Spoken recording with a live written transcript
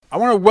I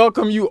want to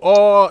welcome you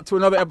all to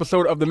another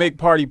episode of the Make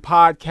Party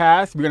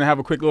Podcast. We're going to have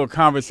a quick little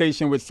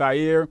conversation with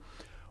Sayer,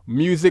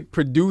 music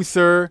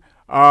producer,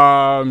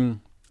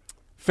 family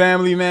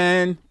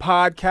man,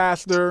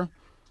 podcaster,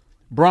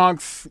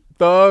 Bronx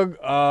thug.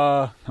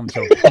 I'm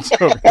joking.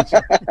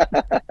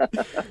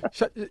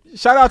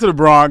 Shout out to the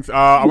Bronx.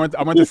 I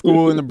went to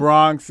school in the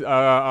Bronx, so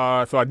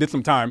I did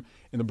some time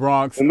in the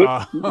Bronx.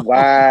 Wow. Yo,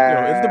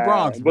 it's the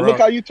Bronx, bro. But look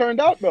how you turned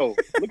out, though.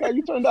 Look how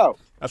you turned out.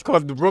 That's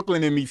because the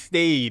Brooklyn in me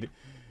stayed.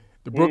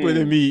 The Brooklyn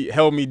in me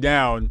held me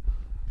down.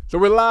 So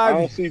we're live.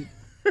 I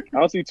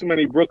don't see too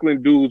many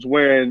Brooklyn dudes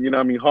wearing,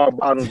 hard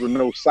bottoms with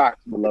no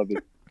socks,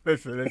 beloved.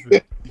 Listen.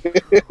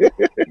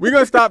 We're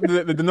gonna stop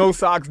the no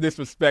socks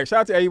disrespect. Shout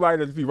out to everybody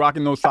that's be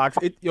rocking no socks.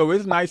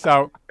 It's nice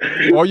out.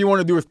 All you want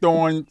to do is throw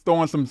on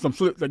some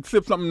slip, like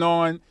slip something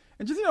on,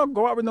 and just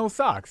go out with no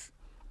socks.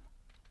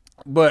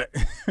 But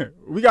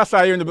we got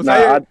Sayer in the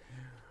Nah,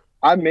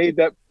 I made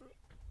that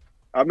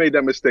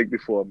mistake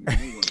before.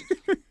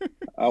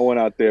 I went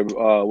out there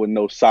with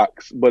no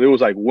socks, but it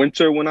was like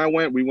winter when I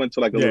went. We went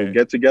to like a little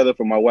get together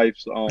for my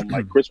wife's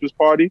like Christmas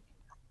party.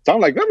 So I'm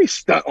like, let me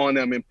stunt on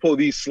them and pull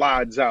these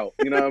slides out.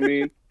 You know what I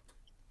mean?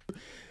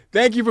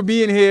 Thank you for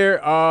being here,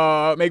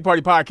 Make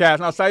Party Podcast.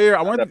 Now, Sayer,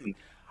 I wanted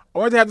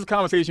to have this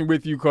conversation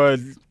with you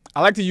because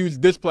I like to use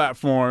this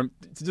platform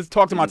to just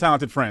talk to my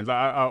talented friends.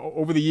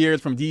 Over the years,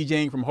 from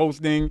DJing, from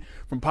hosting,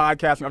 from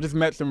podcasting, I've just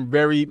met some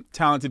very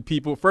talented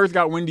people. First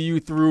got wind of you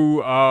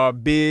through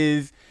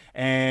Biz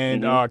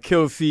and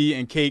Kelsey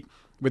and Cake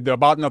with the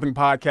About Nothing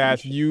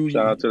podcast.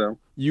 Shout out to them.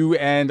 You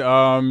and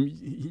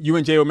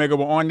Jay Omega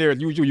were on there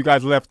as usual. You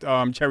guys left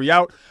Cherry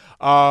out.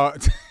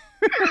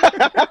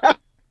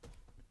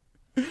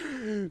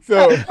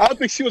 So I don't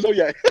think she was on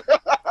yet.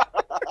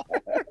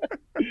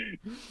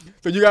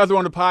 So you guys were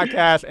on the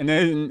podcast, and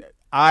then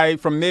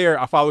from there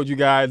I followed you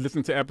guys,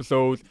 listened to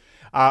episodes.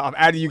 I've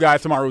added you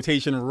guys to my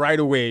rotation right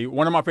away.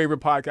 One of my favorite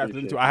podcasts to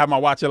listen to. I have my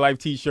Watch Your Life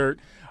T-shirt.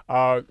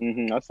 I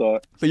saw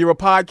it. So you're a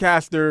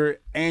podcaster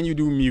and you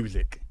do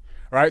music,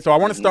 right? So I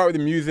want to start with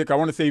the music. I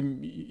want to say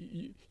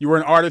you were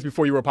an artist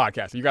before you were a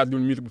podcaster. You guys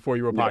doing music before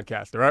you were a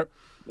podcaster, right?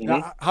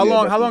 Now, how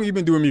long have you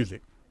been doing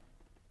music?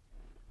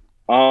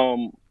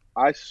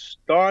 I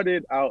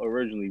started out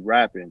originally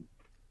rapping.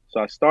 So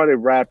I started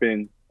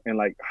rapping in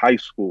like high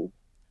school,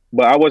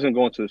 but I wasn't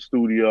going to the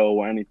studio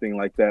or anything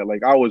like that.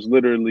 Like I was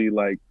literally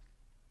like,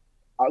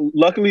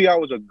 luckily I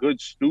was a good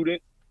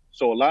student.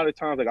 So a lot of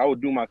times like I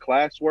would do my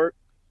classwork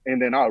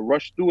and then I would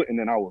rush through it and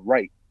then I would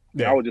write.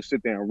 Yeah. I would just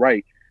sit there and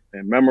write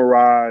and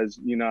memorize,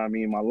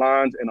 my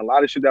lines. And a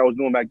lot of shit that I was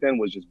doing back then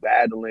was just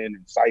battling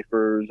and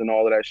ciphers and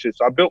all of that shit.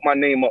 So I built my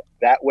name up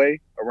that way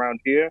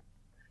around here.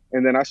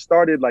 And then I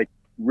started like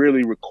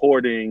really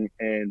recording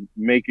and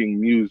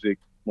making music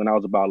when I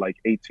was about like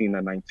 18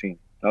 or 19.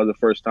 That was the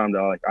first time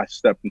that I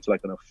stepped into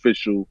like an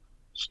official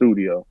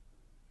studio.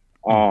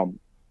 And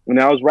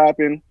I was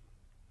rapping,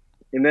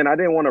 and then I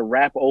didn't want to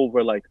rap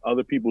over like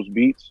other people's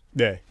beats.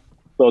 Yeah.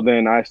 So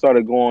then I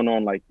started going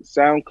on like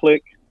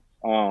SoundClick.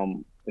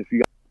 If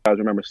you guys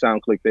remember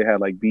SoundClick, they had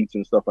like beats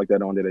and stuff like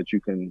that on there that you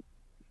could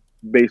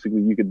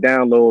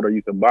download or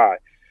you could buy.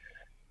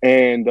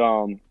 And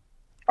I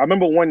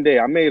remember one day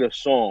I made a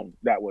song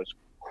that was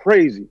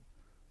crazy,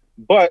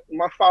 but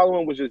my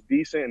following was just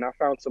decent, and I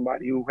found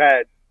somebody who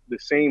had the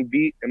same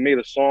beat and made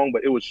a song,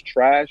 but it was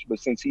trash. But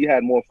since he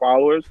had more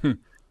followers,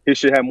 his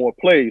shit had more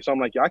plays. So I'm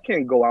like, I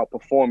can't go out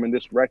performing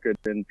this record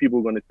and people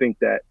are going to think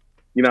that,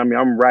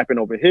 I'm rapping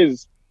over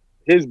his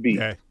beat.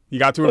 Yeah, you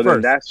got to it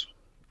first.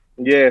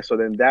 So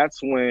then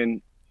that's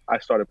when I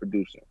started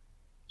producing.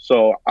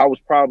 So I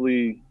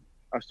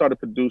started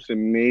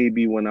producing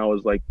maybe when I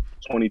was like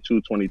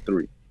 22,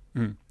 23.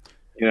 You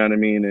know what I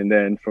mean? And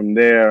then from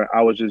there,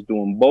 I was just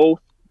doing both.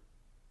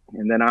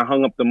 And then I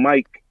hung up the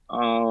mic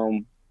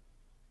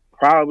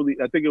I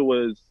think it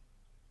was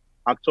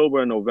October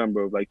and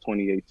November of like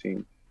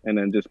 2018. And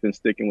then just been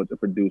sticking with the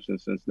producing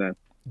since then.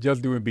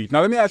 Just doing beats.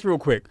 Now, let me ask you real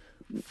quick.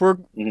 For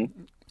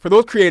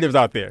those creatives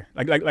out there,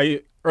 like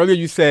earlier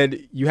you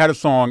said you had a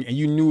song and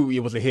you knew it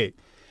was a hit.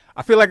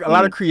 I feel like a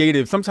lot of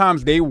creatives,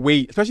 sometimes they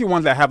wait, especially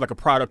ones that have like a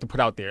product to put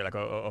out there, like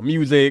a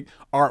music,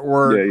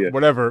 artwork,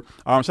 whatever.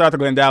 Shout out to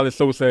Glendallis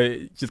Sosa,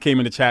 just came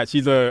in the chat.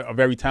 She's a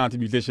very talented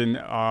musician,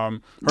 her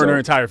and her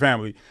entire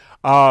family.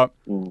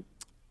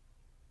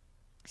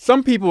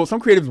 Some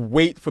creatives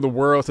wait for the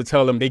world to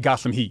tell them they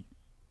got some heat.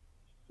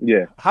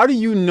 Yeah. How do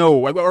you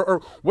know,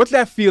 or what's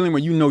that feeling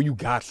when you know you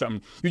got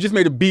something? You just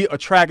made a beat, a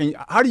track, and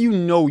how do you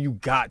know you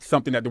got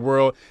something that the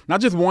world not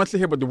just wants to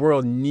hear, but the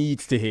world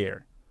needs to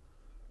hear?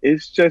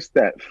 It's just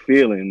that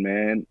feeling,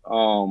 man.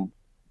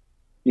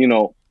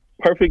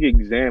 Perfect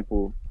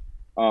example.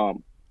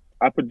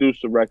 I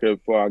produced a record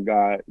for our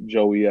guy,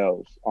 Joey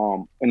Els.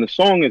 And the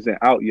song isn't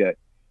out yet,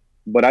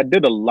 but I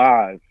did a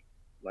live,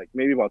 like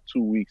maybe about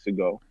 2 weeks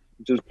ago,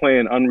 just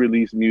playing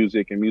unreleased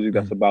music and music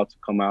that's about to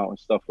come out and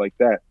stuff like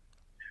that.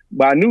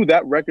 But I knew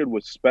that record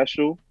was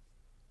special,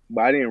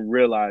 but I didn't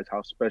realize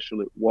how special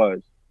it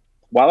was.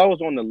 While I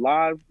was on the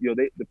live,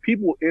 the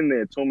people in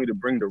there told me to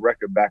bring the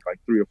record back like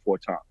 3 or 4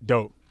 times.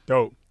 Dope.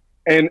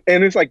 And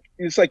it's like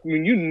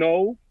when you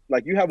know,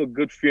 like you have a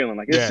good feeling,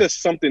 like it's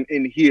just something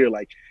in here,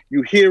 like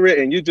you hear it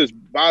and you're just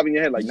bobbing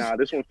your head, like nah,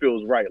 this one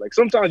feels right. Like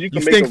sometimes you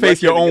can make stink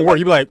face your own work.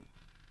 You be like,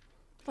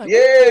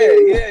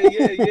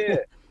 yeah,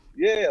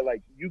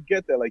 like you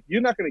get that. Like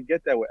you're not gonna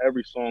get that with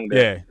every song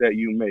that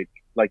you make.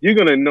 Like you're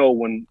gonna know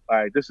when, all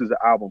right, this is an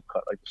album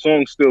cut. Like the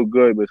song's still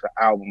good, but it's an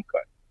album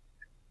cut.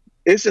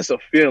 It's just a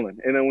feeling.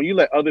 And then when you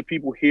let other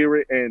people hear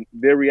it and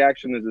their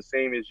reaction is the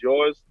same as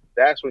yours,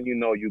 that's when you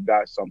know you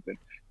got something.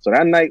 So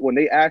that night when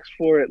they asked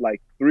for it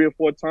like 3 or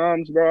 4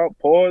 times, bro,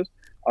 pause,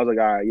 I was like,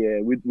 all right,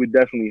 yeah, we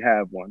definitely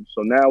have one.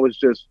 So now it's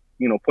just,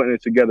 you know, putting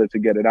it together to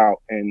get it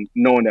out and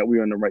knowing that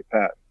we're on the right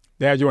path.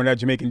 Dad, you're on that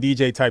Jamaican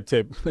DJ type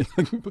tip. Play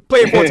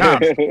it 4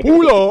 times.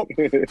 Pull up.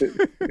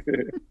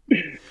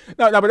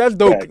 No, but that's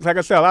dope. Like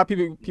I said, a lot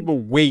of people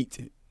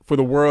wait for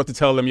the world to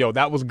tell them, yo,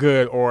 that was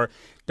good, or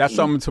that's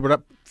something to put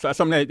up,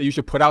 something that you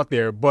should put out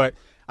there. But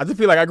I just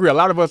feel like I agree. A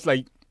lot of us,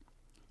 like,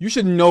 you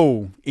should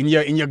know in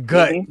your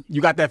gut,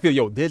 you got that feel,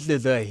 yo, this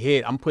is a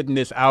hit. I'm putting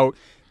this out.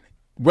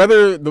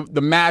 Whether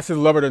the masses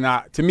love it or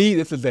not, to me,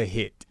 this is a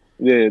hit.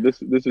 Yeah,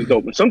 this is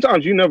dope. And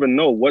sometimes you never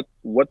know what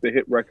the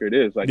hit record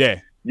is. Like,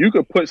 you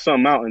could put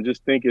something out and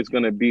just think it's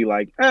going to be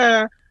like,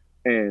 and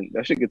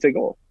that shit could take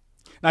off.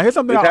 Now, here's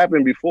something it's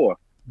happened before.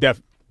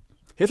 Here's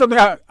something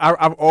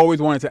I've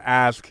always wanted to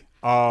ask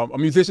a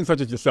musician such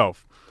as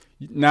yourself.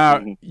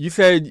 Now, you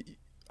said,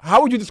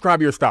 how would you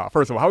describe your style?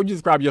 First of all, how would you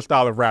describe your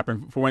style of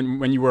rapping for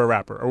when you were a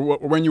rapper or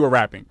when you were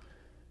rapping?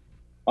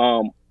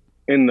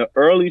 In the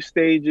early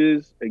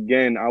stages,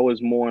 again, I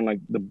was more in like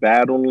the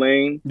battle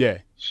lane. Yeah.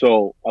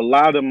 So in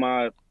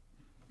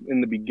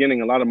the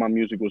beginning, a lot of my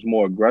music was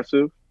more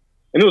aggressive.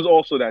 And it was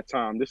also that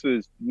time. This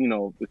is, you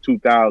know, the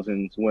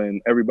 2000s when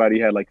everybody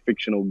had like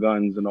fictional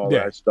guns and all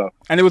that stuff.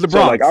 And it was the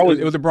Bronx. So, like,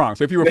 it was the Bronx.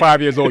 So if you were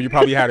 5 years old, you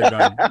probably had a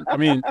gun. I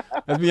mean,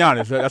 let's be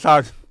honest. That's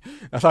how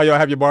y'all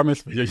have your bar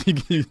mitzvah.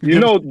 You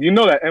know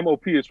that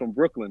MOP is from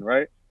Brooklyn,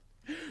 right?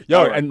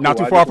 Yo, right, and cool. Not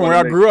too far from where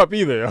I grew up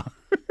either.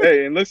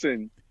 Hey, and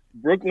listen,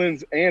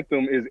 Brooklyn's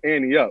anthem is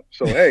Annie Up.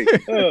 So hey,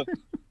 the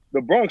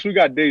Bronx, we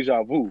got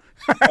Deja Vu.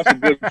 That's a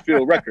good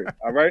feel record.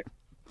 All right.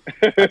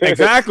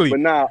 Exactly. But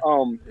now,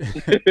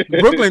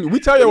 Brooklyn, we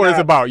tell you what it's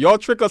about. Y'all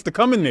trick us to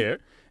come in there,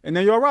 and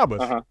then y'all rob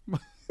us.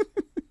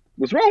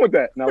 What's wrong with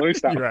that? Now let me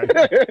stop. Right.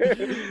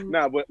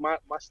 Nah, but my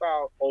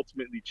style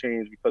ultimately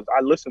changed because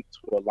I listened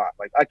to a lot.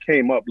 Like I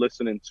came up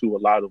listening to a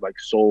lot of like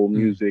soul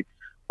music,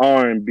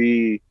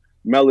 R&B,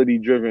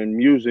 melody-driven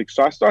music.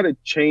 So I started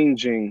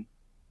changing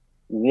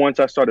once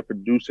I started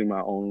producing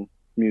my own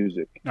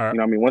music. Right. You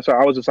know what I mean? Once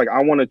I was just like,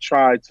 I want to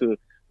try to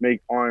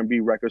make R&B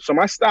records. So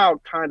my style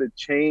kind of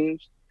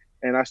changed.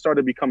 And I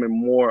started becoming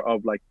more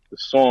of like the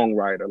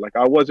songwriter. Like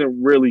I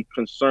wasn't really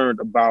concerned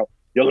about,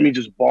 yo, let me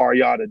just bar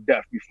y'all to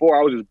death. Before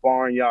I was just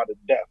barring y'all to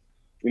death.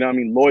 You know what I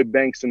mean? Lloyd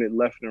Banks in it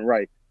left and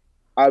right.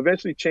 I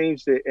eventually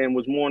changed it and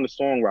was more in the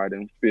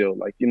songwriting field.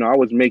 Like, you know, I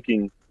was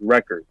making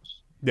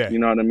records. Yeah. You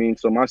know what I mean?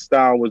 So my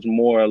style was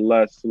more or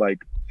less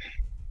like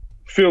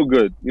feel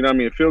good. You know what I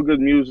mean? Feel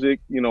good music.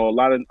 You know,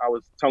 I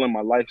was telling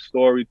my life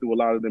story through a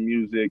lot of the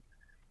music.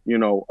 You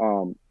know,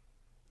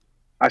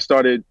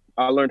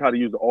 I learned how to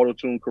use the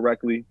auto-tune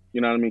correctly, you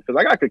know what I mean?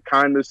 Because I could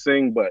kind of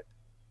sing, but,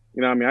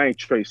 you know what I mean? I ain't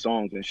Trey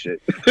Songz and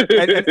shit.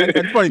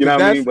 and funny, you know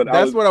what I mean? But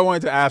that's what I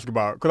wanted to ask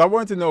about. Because I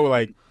wanted to know,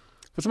 like,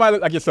 for somebody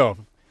like yourself,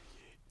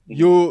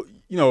 you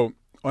know,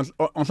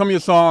 on some of your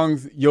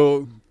songs,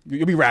 you'll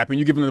be rapping,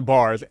 you give them the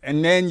bars,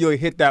 and then you'll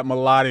hit that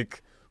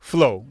melodic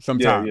flow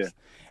sometimes. Yeah.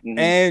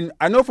 And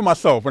I know for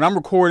myself, when I'm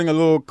recording a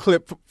little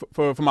clip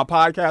for my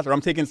podcast, or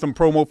I'm taking some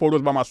promo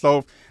photos by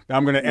myself that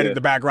I'm going to edit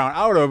the background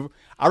out of,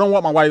 I don't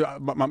want my wife. I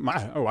don't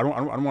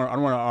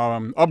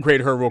want to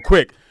upgrade her real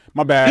quick.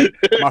 My bad.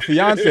 My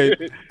fiance.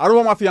 I don't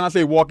want my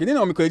fiance walking in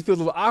on me because it feels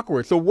a little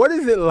awkward. So what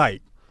is it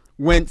like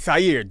when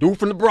Sayer, dude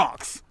from the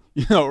Bronx,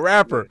 you know,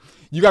 rapper,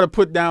 you got to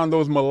put down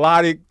those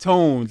melodic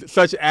tones,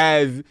 such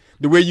as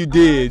the way you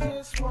did on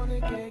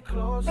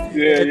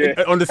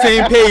the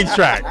same page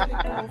track.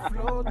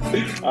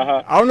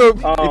 I don't know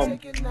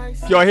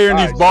if y'all hearing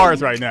these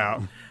bars right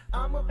now.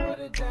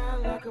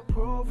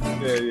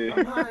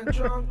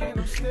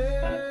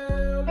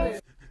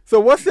 So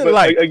what's it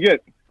like? Again,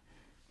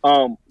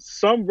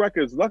 some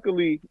records,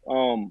 luckily,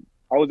 I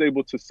was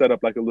able to set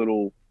up like a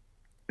little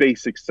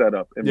basic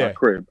setup in my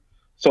crib.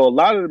 So a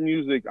lot of the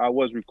music I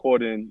was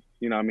recording,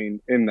 you know what I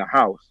mean, in the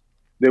house.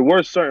 There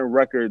were certain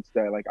records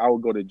that like I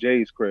would go to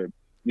Jay's crib,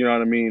 you know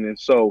what I mean? And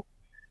so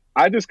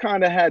I just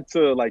kind of had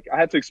to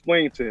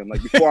explain to him,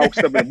 like before I would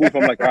step in the booth,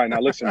 I'm like, all right, now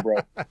listen, bro,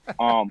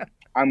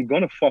 I'm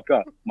going to fuck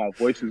up. My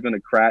voice is going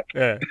to crack.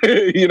 Yeah.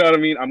 You know what I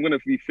mean? I'm going to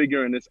be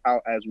figuring this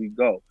out as we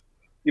go.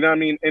 You know what I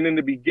mean? And in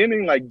the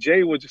beginning, like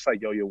Jay was just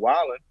like, yo, you're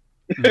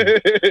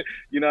wildin'.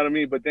 You know what I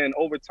mean? But then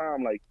over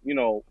time, like, you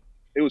know,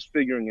 it was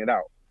figuring it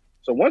out.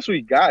 So once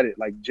we got it,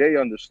 like Jay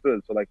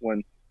understood. So like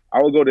when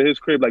I would go to his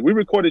crib, like we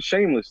recorded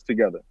Shameless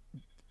together.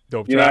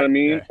 Dope you know what I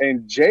mean? Yeah.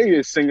 And Jay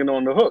is singing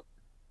on the hook.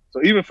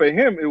 So even for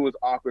him, it was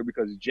awkward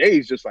because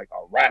Jay's just like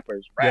a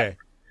rapper's rapper. Yeah.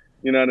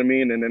 You know what I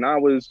mean? And then I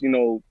was, you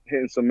know,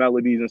 hitting some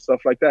melodies and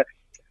stuff like that.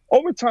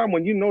 over time,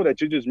 when you know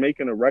that you're just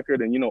making a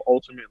record and, you know,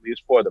 ultimately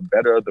it's for the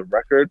better of the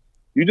record,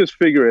 you just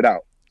figure it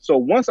out. So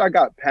once I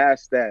got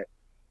past that,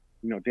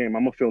 you know, damn,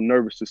 I'm gonna feel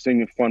nervous to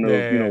sing in front of,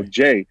 you know,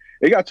 Jay.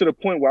 It got to the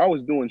point where I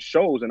was doing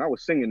shows and I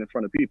was singing in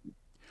front of people.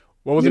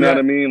 What was you know what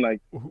I mean?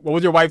 Like, what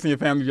was your wife's and your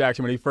family's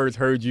reaction when they first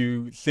heard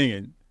you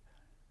singing?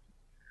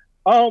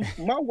 My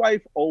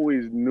wife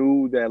always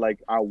knew that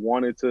like I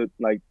wanted to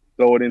like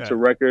throw it into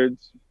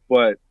records,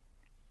 but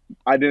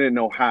I didn't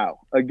know how.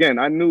 Again,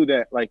 I knew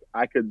that like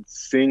I could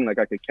sing, like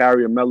I could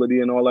carry a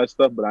melody and all that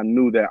stuff, but I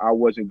knew that I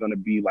wasn't gonna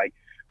be like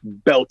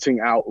belting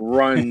out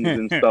runs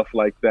and stuff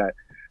like that.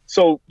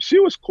 So she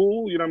was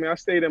cool, you know what I mean? I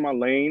stayed in my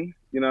lane,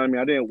 you know what I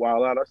mean? I didn't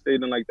wild out. I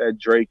stayed in like that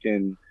Drake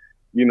and,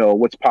 you know,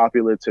 what's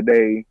popular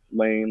today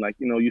lane. Like,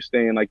 you know, you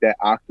stay in like that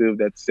octave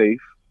that's safe.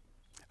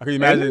 I can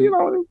imagine. And, you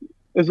know,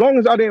 as long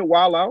as I didn't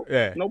wild out,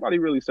 nobody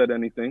really said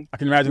anything. I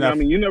can imagine that. I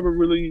mean, you never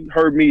really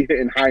heard me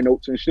hitting high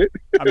notes and shit.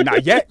 I mean,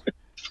 not yet.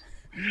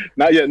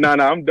 Not yet. Nah,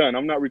 I'm done.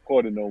 I'm not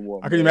recording no more.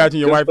 I can imagine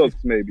your wife.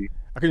 Maybe.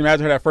 I can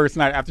imagine her that first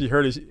night after you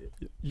heard it.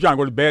 You trying to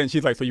go to bed and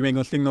she's like, "So you ain't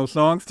gonna sing those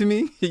songs to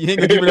me? You ain't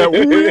gonna give me that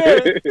woo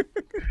yeah."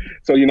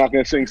 So you're not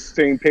gonna sing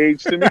same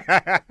page to me?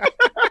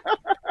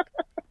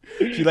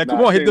 She's like,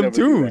 "Come on, hit them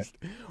tunes."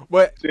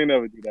 But she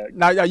never do that.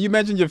 Now you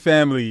mentioned your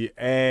family,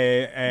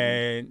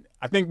 and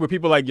I think with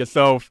people like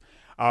yourself,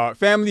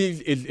 family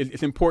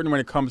is important when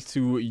it comes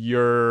to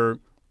your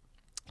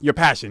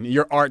passion,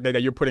 your art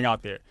that you're putting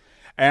out there.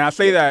 And I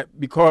say that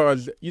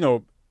because, you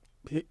know,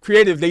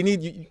 creatives, they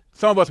need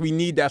some of us, we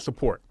need that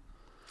support.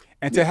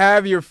 And to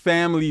have your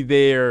family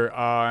there,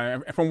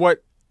 from what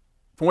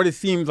it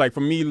seems like,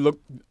 from me look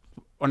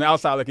on the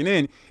outside looking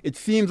in, it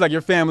seems like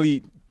your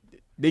family,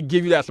 they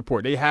give you that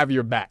support. They have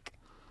your back.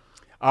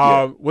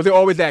 Was it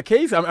always that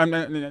case?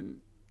 And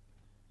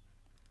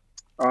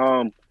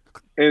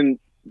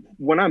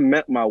when I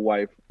met my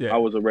wife, I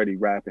was already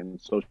rapping,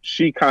 so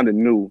she kind of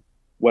knew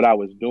what I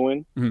was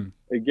doing.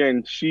 Mm-hmm.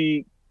 Again,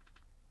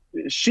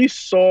 she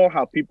saw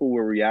how people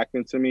were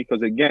reacting to me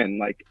because, again,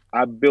 like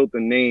I built the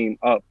name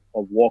up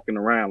of walking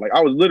around. Like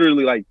I was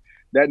literally like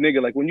that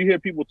nigga. Like when you hear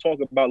people talk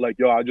about like,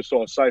 yo, I just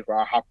saw a cypher,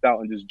 I hopped out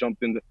and just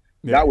jumped in.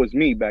 That was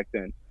me back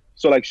then.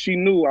 So like she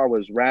knew I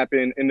was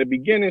rapping. In the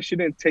beginning, she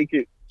didn't take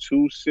it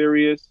too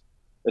serious,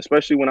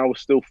 especially when I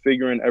was still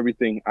figuring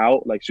everything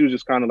out. Like she was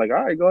just kind of like,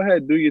 all right, go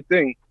ahead, do your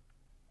thing.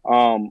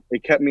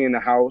 It kept me in the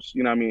house,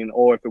 you know what I mean?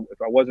 Or if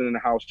I wasn't in the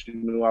house, she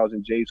knew I was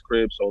in Jay's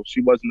crib. So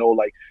she wasn't no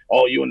like,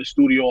 oh, you in the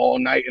studio all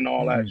night and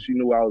all that. She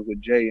knew I was with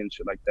Jay and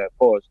shit like that.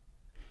 Pause.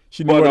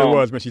 She knew what it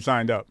was when she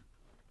signed up.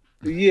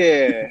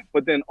 Yeah.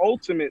 But then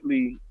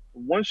ultimately,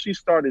 once she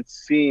started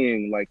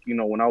seeing, like, you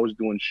know, when I was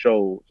doing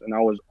shows and I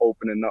was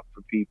opening up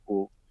for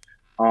people,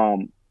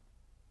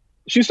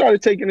 she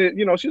started taking it,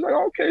 you know, she's like,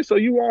 okay, so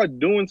you are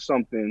doing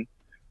something.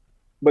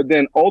 But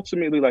then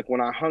ultimately, like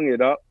when I hung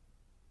it up,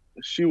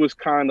 she was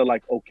kind of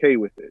like okay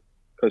with it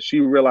because she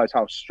realized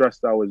how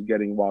stressed I was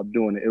getting while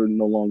doing it. It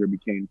no longer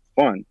became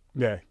fun.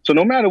 Yeah. So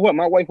no matter what,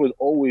 my wife was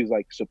always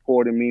like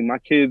supporting me. My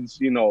kids,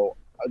 you know,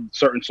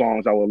 certain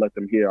songs I would let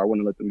them hear. I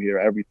wouldn't let them hear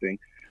everything.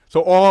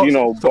 So all, you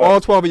know,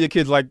 all 12 of your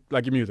kids like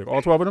your music.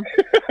 All 12 of them.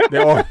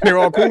 they're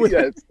all cool with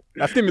it.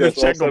 That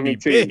stimulus check gonna be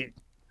big.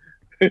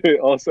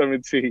 All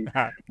 17.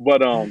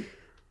 But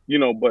you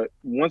know, but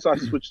once I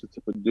switched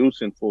to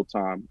producing full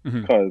time,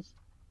 because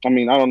I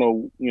mean, I don't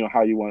know, you know,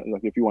 how you want,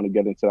 like if you want to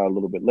get into that a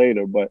little bit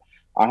later, but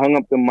I hung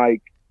up the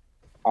mic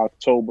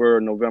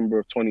November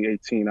of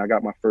 2018. I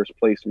got my first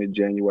placement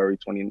January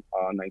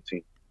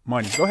 2019.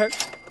 Money. Go ahead.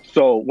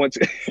 So once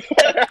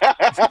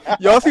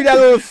y'all see that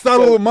little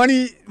subtle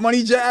money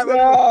jab?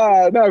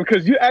 No,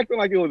 because you acting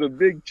like it was a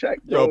big check.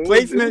 Yo,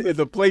 placement is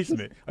a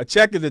placement. A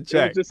check is a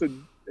check.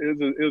 It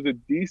was a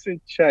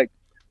decent check.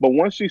 But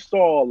once she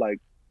saw like,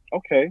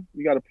 okay,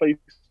 you got a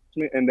placement,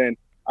 and then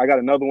I got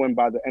another one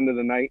by the end of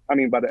the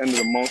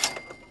month.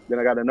 Then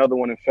I got another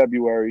one in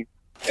February.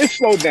 It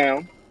slowed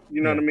down,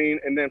 you know what I mean?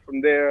 And then from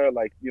there,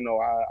 like, you know,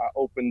 I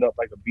opened up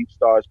like a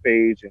BeatStars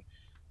page, and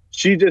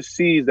she just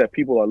sees that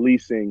people are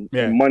leasing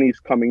and money's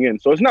coming in.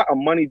 So it's not a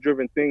money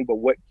driven thing, but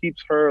what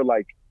keeps her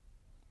like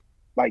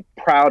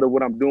proud of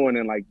what I'm doing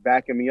and like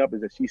backing me up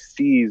is that she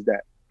sees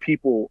that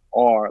people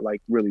are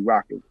like really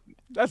rocking with me.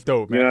 That's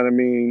dope, man. You know what I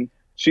mean?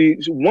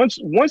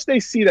 Once they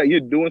see that you're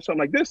doing something,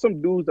 like there's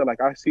some dudes that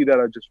like I see that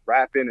are just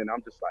rapping and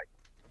I'm just like,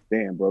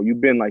 damn, bro,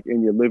 you've been like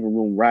in your living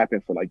room rapping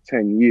for like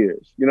 10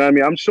 years. You know what I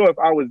mean? I'm sure if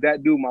I was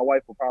that dude, my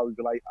wife would probably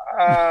be like,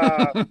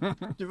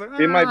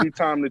 it might be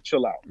time to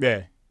chill out.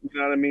 Yeah. You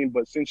know what I mean?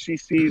 But since she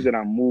sees that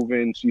I'm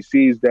moving, she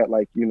sees that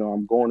like, you know,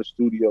 I'm going to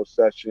studio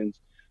sessions.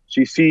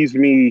 She sees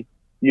me,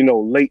 you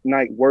know, late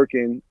night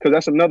working. Cause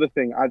that's another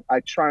thing. I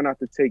try not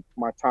to take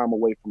my time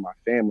away from my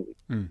family.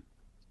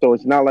 So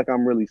it's not like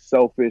I'm really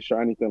selfish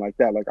or anything like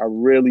that. Like I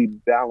really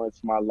balance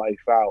my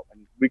life out,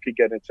 and we could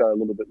get into that a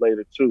little bit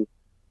later too.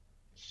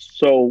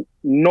 So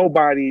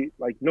nobody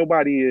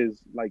is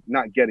like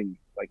not getting me.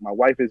 Like my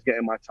wife is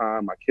getting my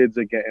time. My kids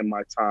are getting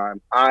my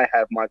time. I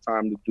have my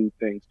time to do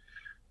things.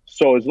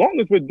 So as long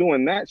as we're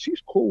doing that,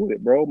 she's cool with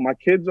it, bro. My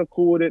kids are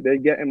cool with it. They're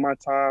getting my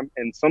time.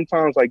 And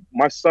sometimes like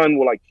my son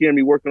will like hear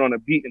me working on a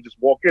beat and just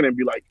walk in and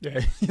be like,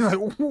 yeah. He's like,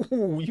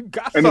 ooh, you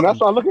got and something. then that's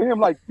why I look at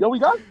him like, yo, we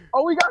got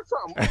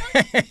something.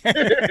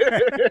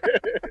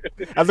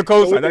 As a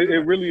coach, so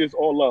it really is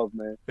all love,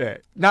 man. Yeah.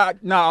 Now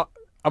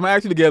I'm gonna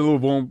ask you to get a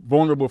little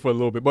vulnerable for a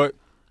little bit, but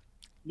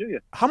yeah.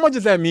 How much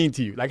does that mean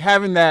to you? Like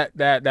having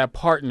that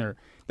partner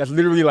that's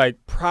literally like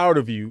proud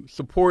of you,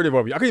 supportive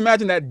of you. I can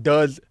imagine that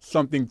does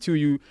something to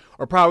you,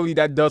 or probably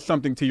that does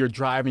something to your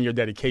drive and your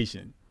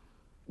dedication.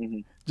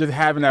 Mm-hmm. Just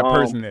having that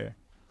person there.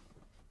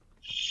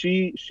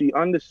 She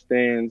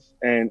understands,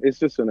 and it's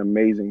just an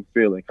amazing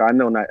feeling. I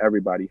know not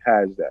everybody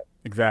has that.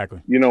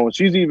 Exactly. You know, and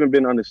she's even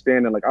been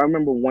understanding. Like I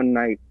remember one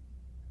night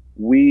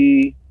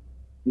I'm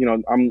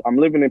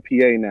living in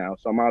PA now,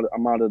 so I'm out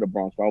of the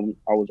Bronx. I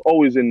was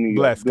always in New York.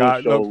 Bless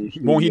God.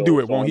 Won't he do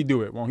it? Won't he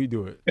do it? Won't he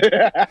do it?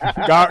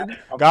 God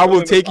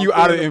will take you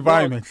out of the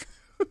environment.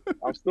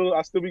 I still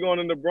be going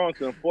in the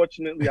Bronx, and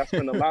unfortunately, I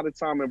spend a lot of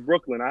time in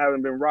Brooklyn. I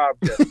haven't been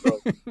robbed yet, so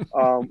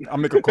I'll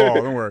make a call.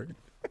 Don't worry.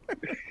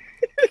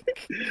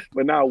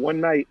 But now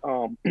one night,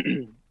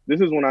 this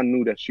is when I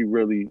knew that she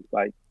really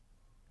like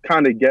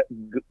kind of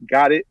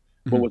got it,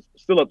 but was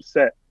still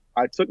upset.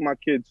 I took my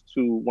kids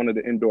to one of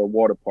the indoor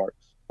water parks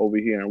over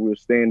here, and we were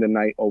staying the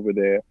night over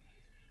there.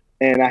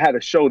 And I had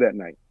a show that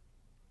night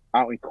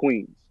out in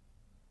Queens.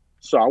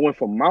 So I went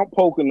from Mount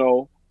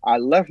Pocono. I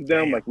left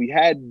them, like we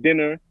had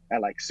dinner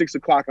at like 6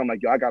 o'clock. I'm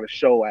like, yo, I got a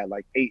show at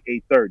like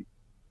 8:30.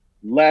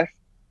 Left.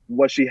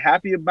 Was she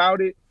happy about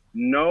it?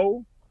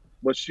 No,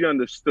 but she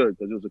understood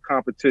because it was a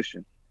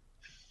competition.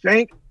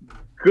 Thank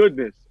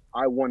goodness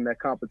I won that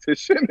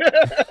competition.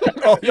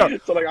 Oh, yeah.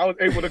 So like I was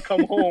able to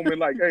come home and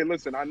like, hey,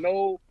 listen, I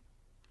know,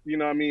 you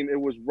know what I mean, it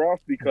was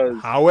rough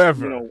because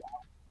however,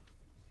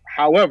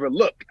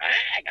 look,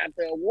 I got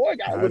the award,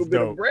 got a little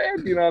bit of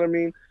bread, you know what I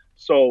mean?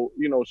 So,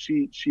 you know,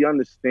 she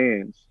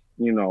understands,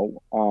 you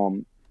know,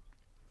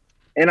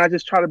 and I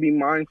just try to be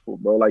mindful,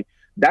 bro. Like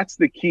that's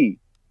the key.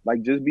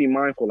 Like just be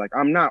mindful. Like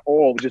I'm not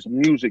all just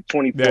music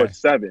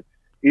 24/7,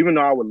 even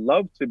though I would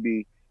love to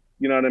be,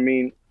 you know what I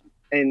mean?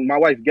 And my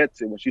wife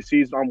gets it. When she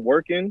sees I'm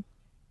working,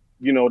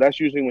 you know, that's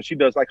usually when she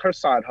does like her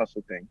side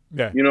hustle thing.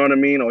 Yeah. You know what I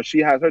mean? Or she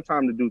has her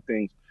time to do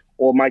things.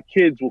 Or my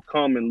kids will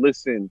come and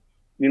listen,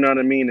 you know what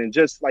I mean? And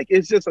just like,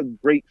 it's just a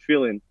great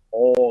feeling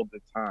all the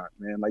time,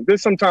 man. Like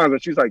there's sometimes when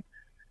she's like,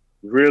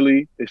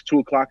 really? It's 2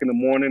 o'clock in the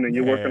morning and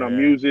you're working on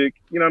music.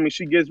 You know what I mean?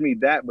 She gives me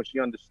that, but she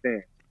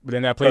understands. But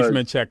then that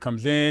placement check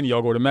comes in.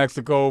 Y'all go to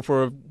Mexico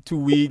for 2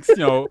 weeks, you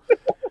know,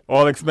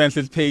 all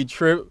expenses paid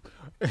trip.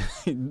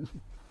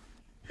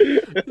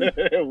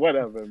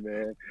 Whatever,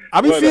 man.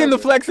 I'll be seeing the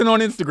flexing on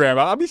Instagram.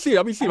 I'll be seeing.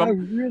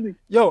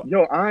 Yo,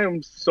 I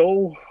am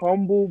so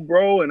humble,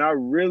 bro, and I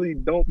really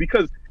don't,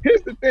 because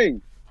here's the thing.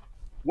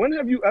 When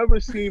have you ever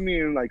seen me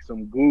in like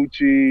some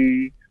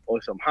Gucci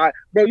or some high,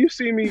 bro? You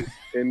see me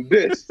in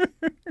this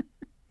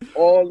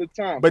all the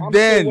time. But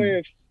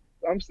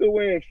I'm still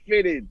wearing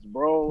fitteds,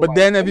 bro. But like,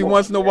 then every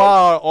once in a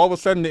while, all of a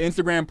sudden the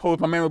Instagram post,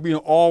 my man will be in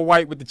all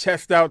white with the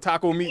chest out,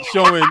 taco meat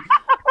showing,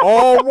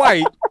 all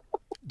white.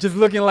 Just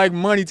looking like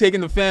money, taking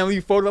the family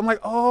photo. I'm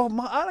like, oh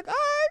my, I'm like, all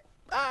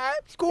right,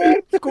 school.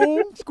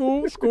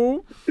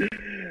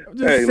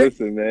 Hey,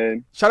 listen,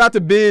 man. Shout out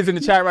to Biz in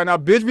the chat right now.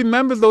 Biz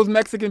remembers those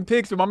Mexican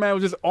pics, but my man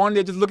was just on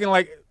there, just looking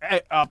like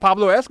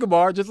Pablo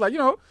Escobar, just like, you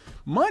know,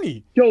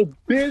 money. Yo,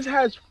 Biz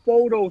has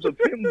photos of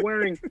him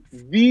wearing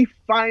the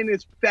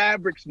finest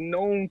fabrics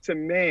known to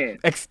man.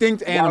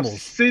 Extinct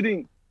animals.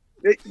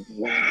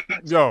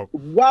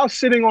 While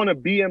sitting on a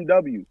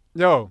BMW.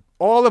 Yo.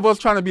 All of us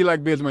trying to be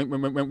like Biz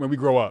when we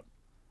grow up.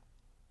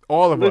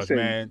 All of us,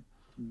 man.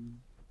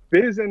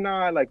 Biz and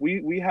I, like,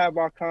 we have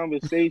our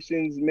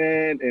conversations,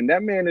 man, and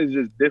that man is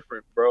just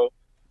different, bro.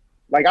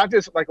 Like,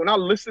 when I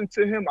listen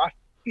to him, I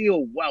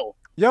feel wealth.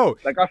 Yo.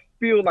 Like, I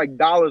feel like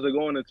dollars are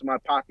going into my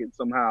pocket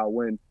somehow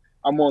when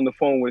I'm on the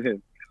phone with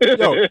him.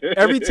 Yo,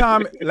 every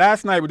time,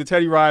 last night with the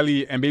Teddy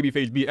Riley and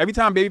Babyface beat, every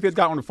time Babyface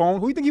got on the phone,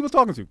 who do you think he was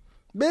talking to?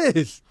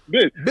 Biz.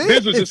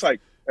 Biz was just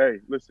like, hey,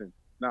 listen.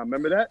 Now,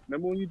 remember that?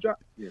 Remember when you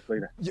dropped? Yeah, play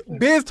that.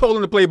 Biz told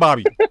him to play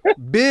Bobby.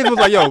 Biz was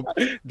like, yo,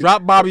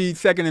 drop Bobby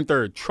second and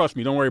third. Trust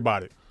me, don't worry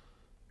about it.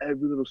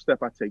 Every little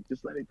step I take,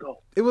 just let it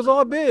go. It was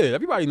all Biz.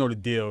 Everybody know the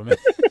deal, man.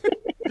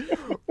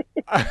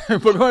 But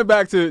going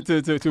back to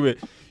it,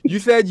 you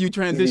said you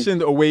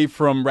transitioned away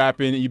from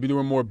rapping and you've been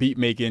doing more beat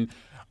making,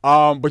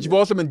 but you've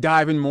also been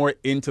diving more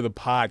into the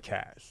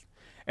podcast.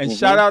 And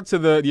shout out to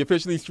the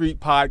Officially Street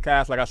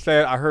podcast. Like I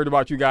said, I heard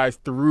about you guys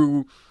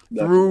through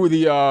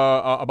the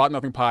About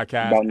Nothing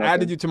podcast.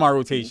 Added you to my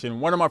rotation.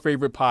 One of my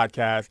favorite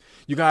podcasts.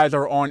 You guys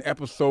are on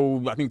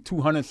episode, I think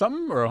 200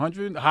 something or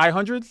 100, high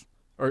hundreds?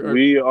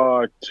 We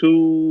are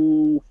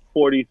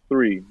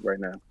 243 right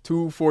now.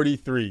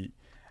 243.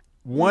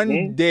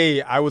 One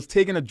day I was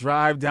taking a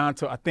drive down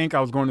to, I think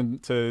I was going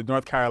to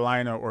North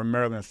Carolina or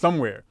Maryland,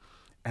 somewhere.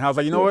 And I was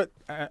like, you know what?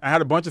 I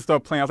had a bunch of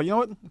stuff playing. I was like, you know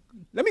what?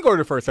 Let me go to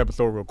the first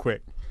episode real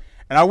quick.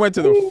 And I went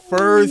to the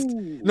first.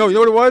 No, you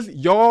know what it was?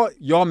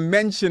 Y'all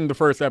mentioned the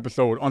first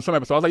episode on some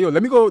episode. I was like, yo,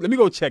 let me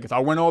go check it. So I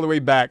went all the way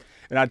back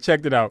and I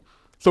checked it out.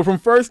 So from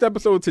first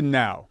episode to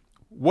now,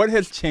 what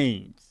has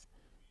changed?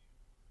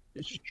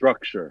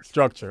 Structure.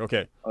 Structure.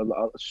 Okay.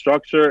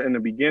 Structure. In the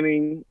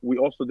beginning, we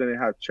also didn't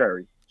have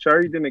Cherry.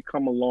 Cherry didn't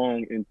come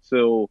along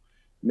until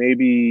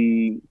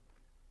maybe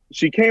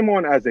she came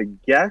on as a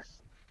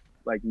guest,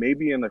 like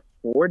maybe in the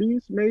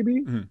 40s,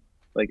 maybe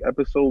like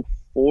episode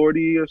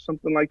 40 or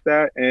something like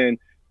that. And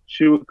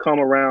she would come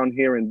around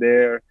here and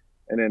there,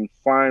 and then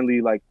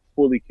finally like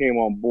fully came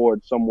on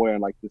board somewhere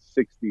in like the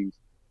 60s.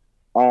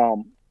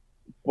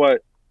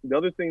 But the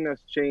other thing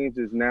that's changed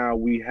is now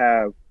we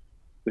have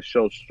the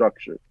show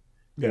structure.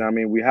 You know what I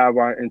mean? We have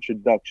our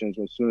introductions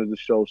as soon as the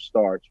show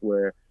starts,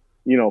 where,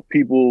 you know,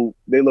 people,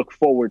 they look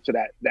forward to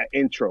that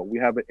intro. We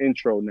have an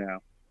intro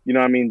now. You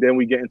know what I mean? Then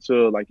we get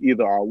into like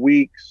either our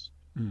weeks,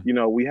 you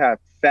know, we have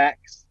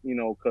facts, you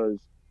know, because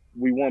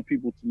we want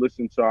people to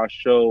listen to our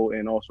show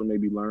and also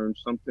maybe learn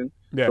something.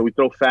 Yeah. So we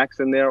throw facts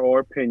in there or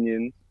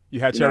opinions. You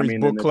had Cherry's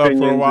book club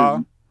for a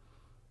while?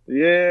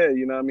 Yeah,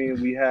 you know what I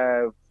mean? We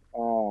have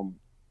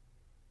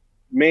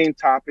main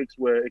topics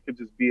where it could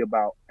just be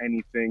about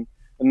anything.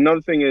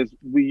 Another thing is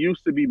we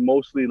used to be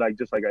mostly like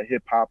just like a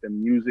hip hop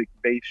and music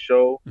based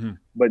show,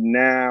 but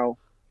now,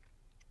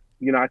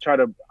 you know, I try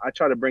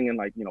to bring in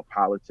like, you know,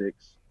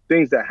 politics,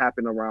 things that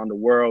happen around the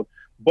world,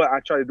 but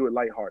I try to do it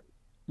lighthearted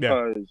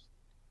because,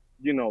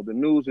 you know, the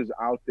news is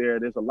out there.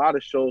 There's a lot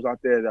of shows out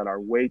there that are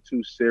way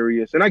too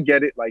serious, and I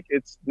get it. Like,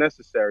 it's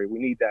necessary. We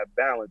need that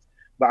balance,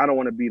 but I don't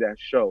want to be that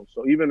show.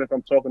 So even if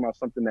I'm talking about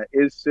something that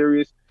is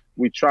serious,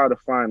 we try to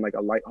find like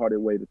a lighthearted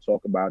way to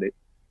talk about it.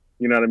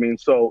 You know what I mean?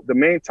 So the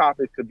main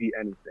topic could be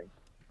anything.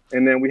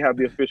 And then we have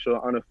the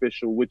official,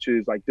 unofficial, which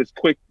is like this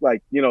quick,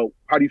 like, you know,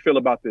 how do you feel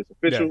about this?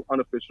 Official,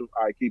 unofficial,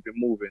 all right, keep it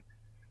moving.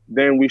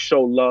 Then we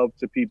show love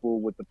to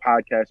people with the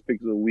podcast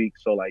picks of the week.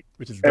 So like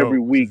every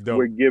week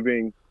we're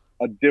giving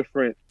a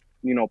different,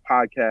 you know,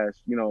 podcast,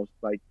 you know,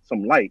 like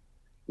some light.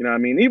 You know what I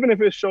mean? Even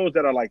if it's shows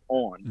that are like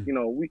on, you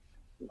know,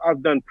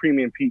 I've done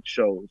Premium Pete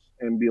shows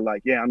and be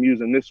like, yeah, I'm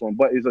using this one,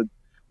 but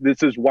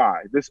this is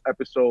why this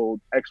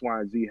episode X, Y,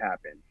 and Z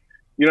happened.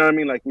 You know what I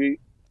mean? Like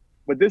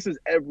but this is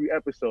every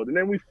episode. And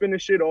then we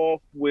finish it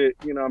off with,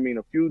 you know what I mean,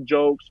 a few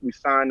jokes. We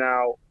sign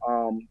out.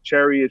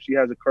 Cherry, if she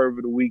has a curve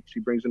of the week, she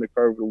brings in the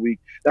curve of the week.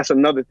 That's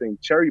another thing.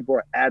 Cherry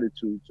brought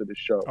attitude to the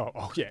show.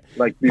 Oh yeah.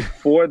 Like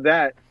before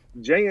that,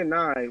 Jay and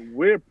I,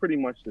 we're pretty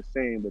much the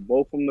same. We're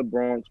both from the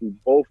Bronx. We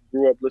both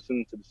grew up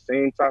listening to the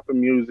same type of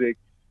music.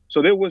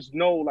 So there was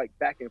no like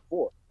back and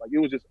forth. Like it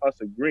was just us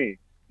agreeing.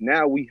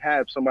 Now we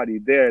have somebody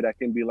there that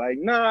can be like,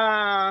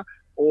 nah,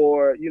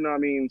 or, you know what I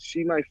mean,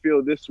 she might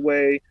feel this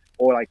way,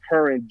 or like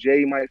her and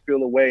Jay might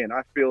feel a way and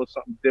I feel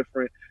something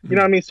different. You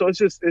know what I mean? So it's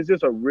just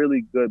a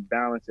really good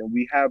balance, and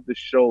we have the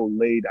show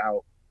laid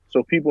out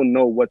so people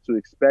know what to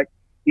expect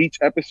each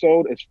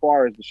episode as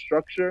far as the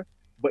structure,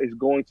 but it's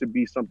going to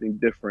be something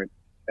different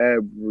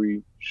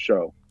every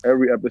show.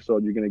 Every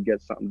episode you're going to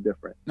get something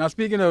different. Now,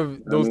 speaking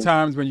of those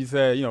times when you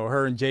said, you know,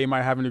 her and Jay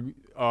might have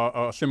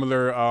a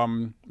similar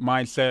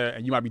mindset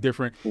and you might be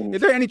different, is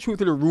there any truth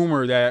to the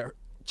rumor that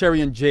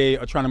Cherry and Jay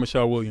are trying to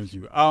Michelle Williams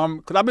you?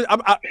 Because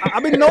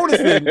I've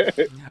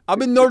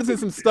been noticing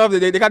some stuff that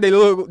they got their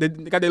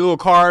little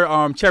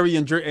car, Cherry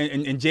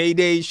and Jay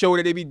Day show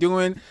that they be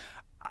doing.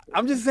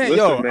 I'm just saying,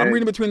 man, I'm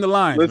reading between the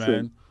lines,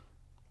 man.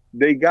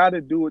 They got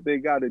to do what they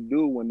got to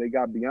do when they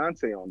got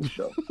Beyonce on the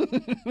show.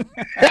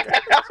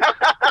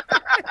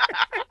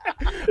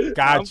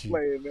 Got you.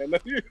 Playing, man.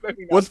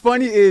 What's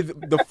funny is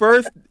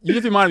you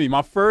just reminded me,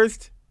 my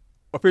first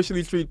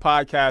Officially Street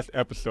podcast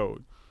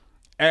episode.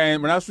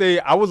 And when I say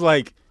I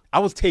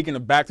was taken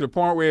aback to the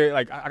point where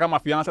like I got my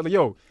fiance, I was like,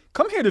 yo,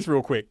 come hear this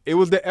real quick. It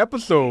was the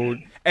episode,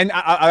 and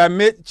I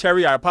admit,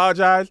 Cherry, I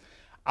apologize.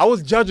 I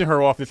was judging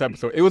her off this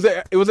episode. It was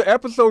an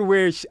episode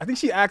where I think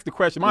she asked the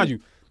question, mind you,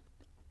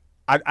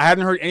 I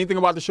hadn't heard anything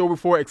about the show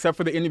before except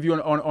for the interview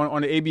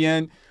on the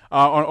ABN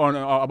on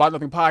About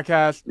Nothing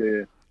podcast.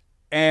 Yeah.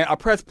 And I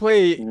pressed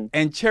play,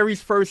 and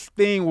Cherry's first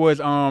thing was,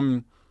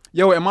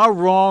 yo, am I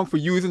wrong for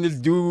using this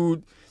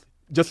dude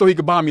just so he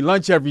could buy me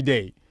lunch every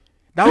day?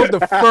 That was the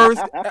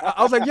first.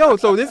 I was like, yo,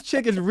 so this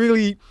chick is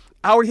really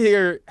out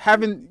here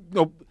having,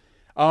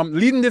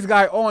 leading this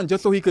guy on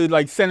just so he could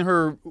like send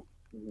her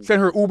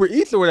Uber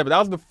Eats or whatever. That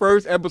was the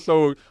first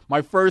episode,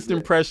 my first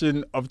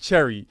impression of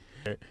Cherry.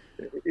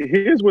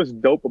 Here's what's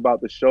dope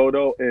about the show,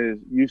 though, is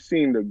you've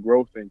seen the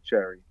growth in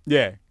Cherry.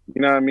 Yeah.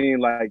 You know what I mean?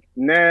 Like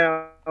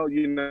now,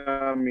 you know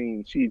what I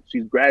mean? She's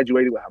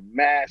graduated with her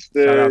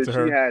master's. Shout out to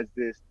her. She has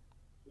this,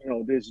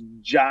 this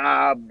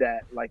job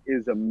that like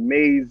is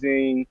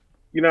amazing.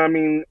 You know what I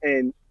mean?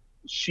 And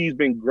she's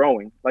been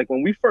growing. Like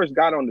when we first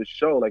got on the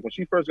show, you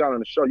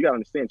gotta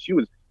understand she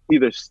was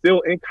either still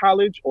in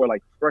college or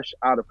like fresh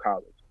out of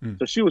college.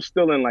 So she was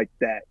still in like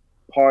that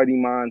party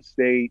mind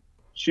state.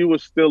 She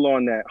was still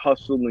on that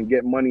hustle and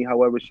get money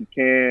however she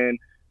can.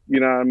 You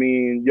know what I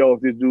mean? Yo,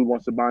 if this dude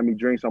wants to buy me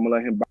drinks, I'm gonna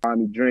let him buy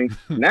me drinks.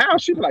 Now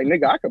she be like,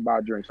 nigga, I could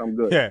buy drinks. I'm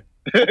good. Yeah.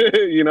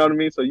 You know what I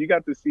mean? So you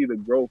got to see the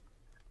growth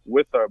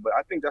with her. But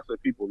I think that's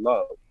what people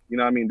love. You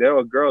know what I mean? There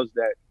are girls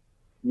that,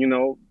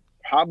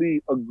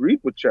 probably agreed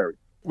with Cherry.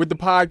 With the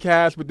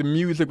podcast, with the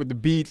music, with the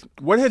beats,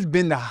 what has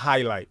been the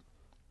highlight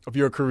of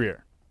your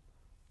career?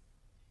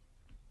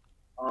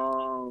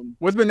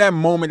 What's been that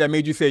moment that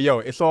made you say, "Yo,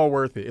 it's all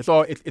worth it.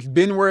 It's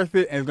been worth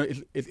it,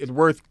 and it's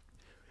worth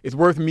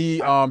me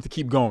to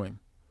keep going."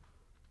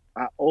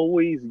 I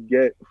always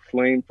get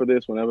flamed for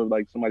this whenever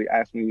like somebody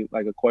asks me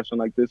like a question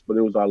like this, but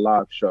it was our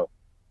live show.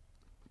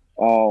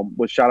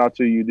 But shout out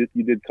to you.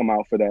 You did come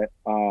out for that.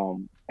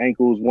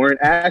 Ankles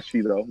weren't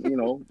ashy though.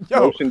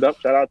 Lotioned up.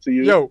 Shout out to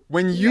you. Yo,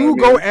 when you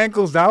go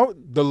ankles out,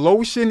 the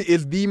lotion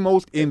is the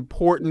most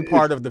important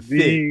part of the fit.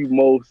 The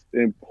most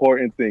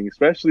important thing,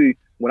 especially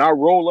when I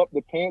roll up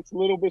the pants a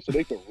little bit so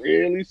they can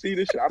really see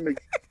this shit.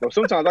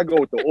 Sometimes I go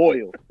with the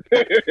oil.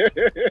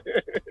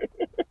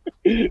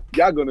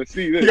 Y'all gonna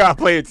see this. You gotta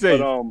play it safe.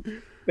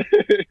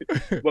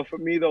 But for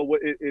me though,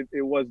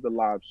 it was the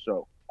live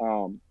show.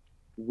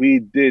 We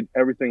did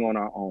everything on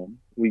our own.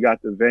 We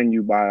got the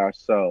venue by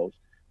ourselves.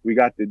 We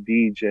got the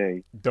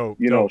DJ. Dope.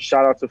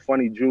 Shout out to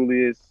Funny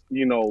Julius.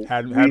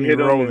 Had we me hit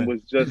rolling. him and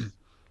was just,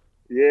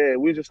 we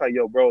were just like,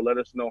 yo, bro, let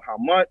us know how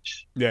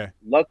much. Yeah.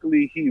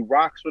 Luckily, he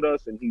rocks with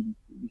us and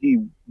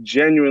he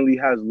genuinely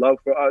has love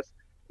for us.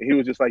 And he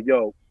was just like,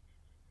 yo,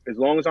 as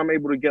long as I'm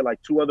able to get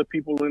like 2 other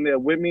people in there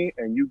with me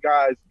and you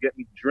guys get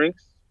me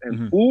drinks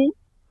and food,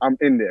 I'm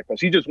in there. Because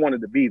he just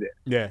wanted to be there.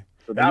 Yeah.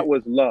 So that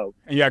was love.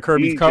 And you got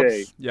Kirby's DJ,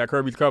 Cups. Yeah,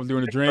 Kirby's Cups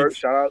doing the drinks.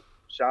 Shout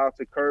out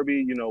to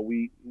Kirby.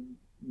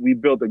 We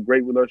built a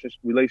great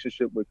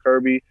relationship with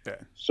Kirby. Yeah.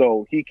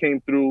 So he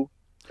came through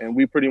and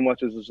we pretty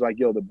much was just like,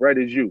 yo, the bread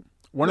is you.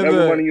 We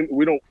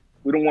don't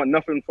want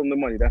nothing from the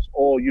money. That's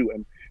all you.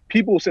 And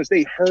people, since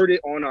they heard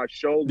it on our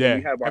show, when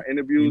we have our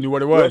interviews. You knew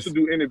what it was. We also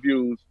do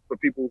interviews for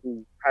people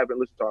who haven't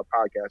listened to our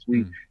podcast.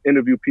 We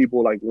interview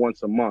people like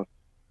once a month.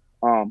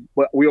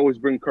 But we always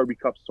bring Kirby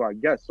Cups to our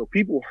guests. So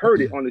people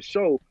heard it on the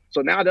show.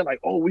 So now they're like,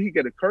 oh, we can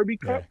get a Kirby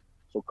Cup? Yeah.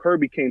 So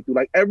Kirby came through.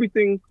 Like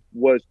everything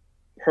was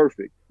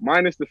perfect,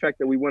 minus the fact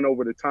that we went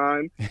over the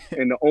time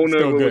and the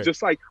owner was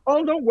just like,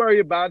 oh, don't worry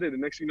about it.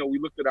 And next thing you know, we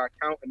looked at our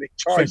account and they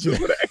charged us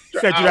for the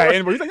extra hour. That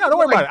invoice. He's like, no, don't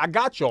worry about it. I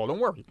got y'all. Don't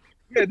worry.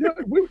 Yeah,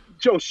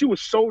 Joe, she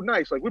was so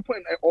nice. Like, we're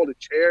putting all the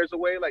chairs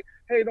away. Like,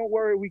 hey, don't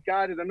worry, we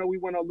got it. I know we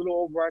went a little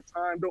over our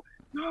time.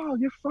 No,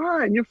 you're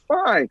fine. You're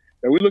fine.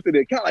 And we looked at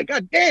it, like,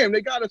 God damn,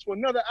 they got us for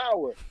another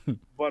hour.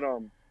 But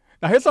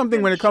now here's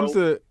something when it comes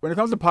to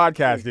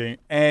podcasting,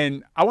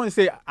 and I want to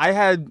say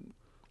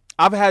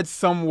I've had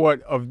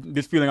somewhat of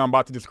this feeling I'm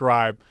about to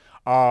describe.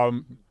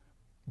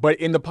 But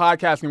in the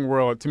podcasting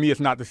world, to me,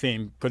 it's not the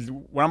same. Because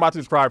what I'm about to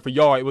describe for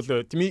y'all, it was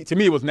to me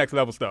it was next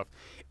level stuff.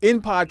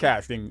 In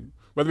podcasting,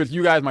 whether it's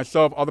you guys,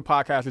 myself, other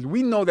podcasters,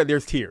 we know that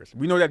there's tiers.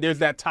 We know that there's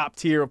that top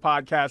tier of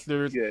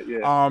podcasters.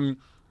 Yeah.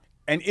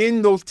 And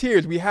in those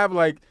tiers, we have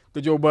like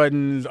the Joe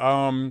Buddens,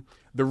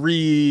 the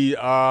Reed,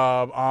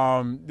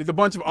 there's a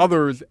bunch of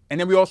others, and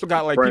then we also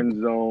got like Friend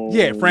Zone.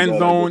 Yeah, Friend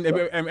Zone,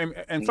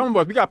 and some of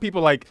us, we got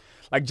people like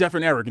Jeff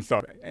and Eric and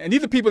stuff. And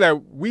these are people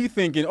that we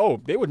thinking,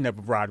 oh, they would never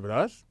ride with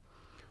us.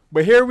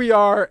 But here we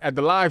are at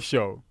the live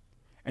show,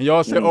 and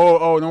y'all say,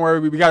 oh, don't worry,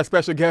 we got a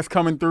special guest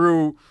coming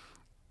through.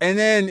 And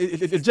then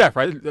it's Jeff,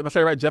 right? Am I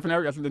saying right? Jeff and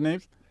Eric, that's the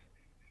names?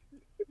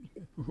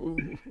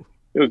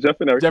 It was Jeff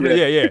and Eric.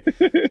 Yeah.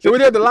 So we're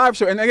there at the live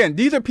show. And again,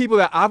 these are people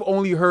that I've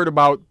only heard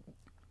about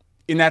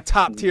in that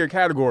top tier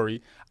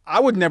category.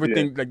 I would never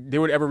think like they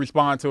would ever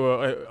respond to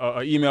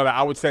a email that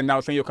I would send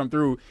out saying you'll come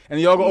through.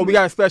 And y'all go, oh, we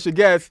got a special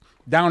guest.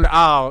 Down the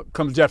aisle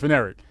comes Jeff and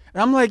Eric.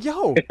 And I'm like,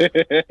 yo,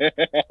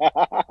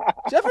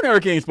 Jeff and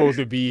Eric ain't supposed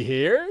to be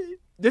here.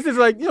 This is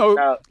like,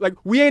 like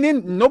we ain't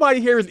in, nobody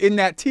here is in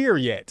that tier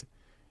yet.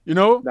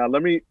 Now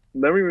let me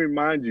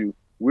remind you,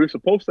 we were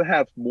supposed to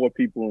have more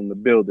people in the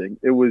building.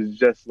 It was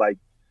just like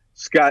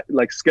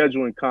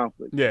scheduling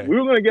conflict. Yeah. We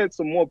were gonna get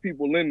some more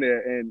people in there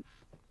and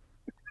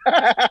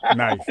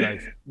nice.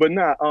 But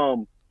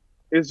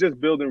it's just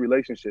building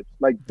relationships.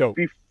 Like dope.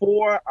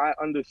 Before I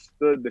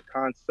understood the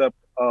concept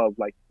of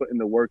like putting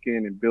the work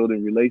in and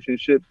building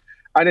relationships,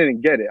 I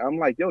didn't get it. I'm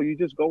like, yo, you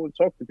just go and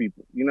talk to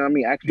people. You know what I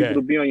mean? Ask people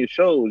to be on your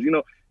shows.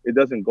 It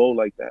doesn't go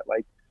like that.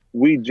 Like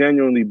we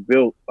genuinely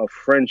built a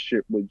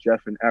friendship with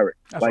Jeff and Eric.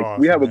 That's like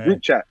awesome, we have a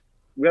group chat.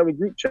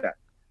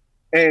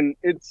 And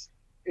it's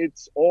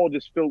all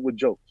just filled with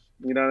jokes.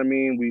 You know what I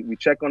mean? We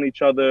check on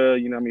each other,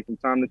 from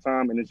time to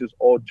time, and it's just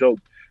all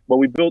jokes. But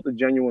we built a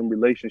genuine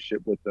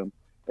relationship with them.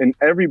 And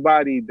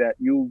everybody that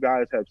you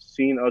guys have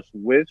seen us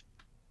with,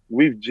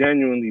 we've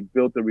genuinely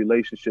built a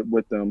relationship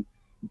with them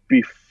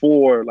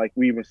before like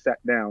we even sat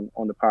down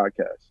on the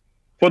podcast.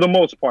 For the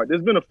most part.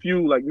 There's been a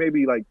few, like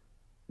maybe like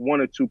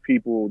 1 or 2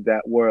 people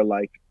that were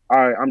like,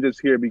 all right, I'm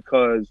just here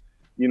because,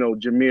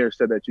 Jameer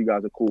said that you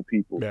guys are cool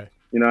people. Yeah.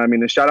 You know what I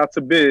mean? And shout out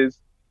to Biz.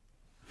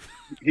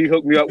 He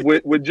hooked me up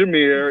with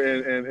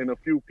Jameer and a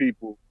few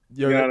people.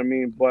 You know what I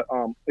mean? But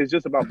it's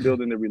just about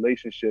building the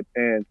relationship.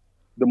 And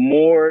the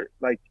more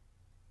like,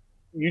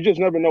 you just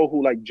never know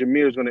who like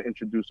Jameer is going to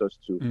introduce us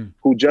to,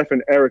 who Jeff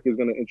and Eric is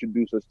going to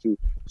introduce us to.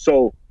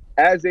 So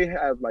as they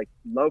have like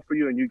love for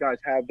you and you guys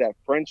have that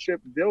friendship,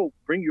 they'll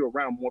bring you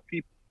around more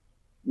people.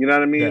 You know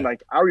what I mean? Yeah.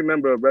 Like, I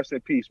remember, rest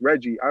in peace,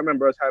 Reggie. I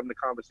remember us having a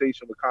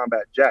conversation with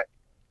Combat Jack,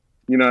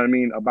 you know what I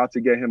mean, about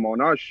to get him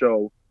on our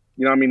show.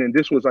 You know what I mean? And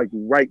this was like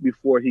right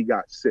before he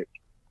got sick.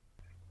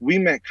 We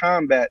met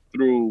Combat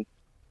through,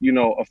 you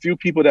know, a few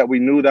people that we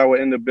knew that were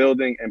in the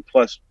building, and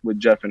plus with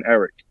Jeff and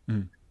Eric.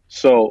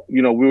 So,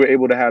 you know, we were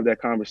able to have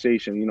that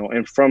conversation, you know,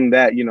 and from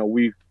that, you know,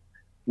 we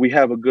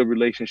have a good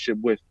relationship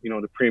with, you know,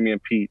 the Premium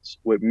Pete's,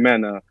 with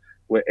Mena,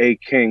 with A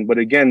King. But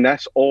again,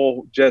 that's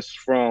all just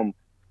from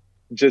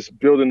just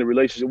building the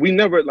relationship. We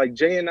never, like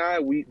Jay and I,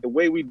 the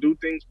way we do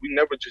things, we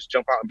never just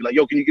jump out and be like,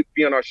 yo, can you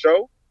be on our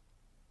show?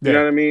 You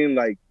know what I mean?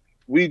 Like,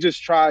 we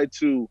just try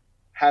to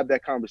have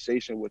that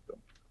conversation with them.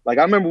 Like,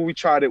 I remember we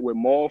tried it with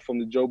Maul from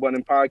the Joe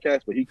Budden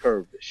podcast, but he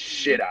curved the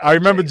shit out of I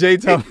remember Jay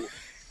telling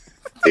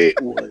it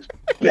was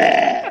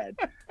bad.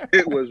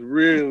 It was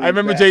really I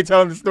remember bad. Jay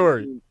telling the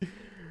story.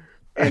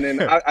 And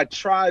then I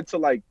tried to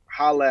like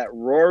holler at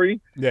Rory.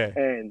 Yeah.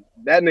 And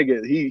that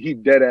nigga, he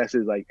dead ass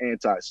is like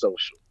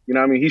antisocial. You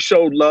know what I mean? He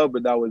showed love,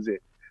 but that was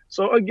it.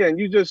 So again,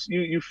 you just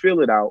you feel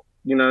it out.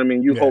 You know what I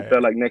mean? You hope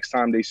that like next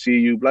time they see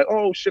you, like,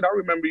 oh shit, I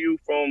remember you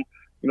from,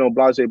 you know,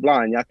 Blase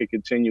Blah, and y'all can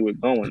continue it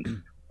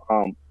going.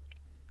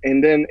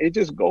 And then it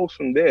just goes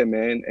from there,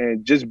 man.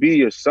 And just be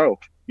yourself.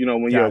 You know,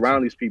 when you're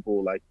around these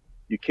people, like,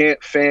 you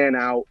can't fan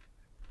out.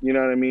 You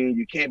know what I mean?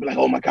 You can't be like,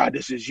 oh my God,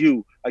 this is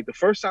you. Like, the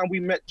first time we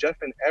met Jeff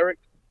and Eric,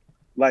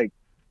 like,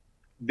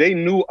 they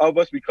knew of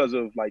us because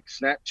of like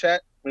Snapchat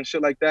and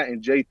shit like that,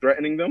 and Jay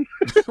threatening them.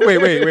 Wait,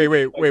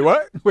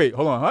 what? Wait,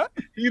 hold on, huh?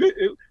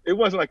 It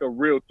wasn't like a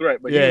real threat,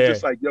 but he was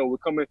just like, yo,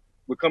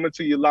 we're coming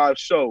to your live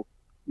show.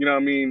 You know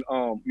what I mean?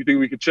 You think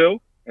we could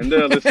chill? And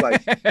they're just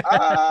like,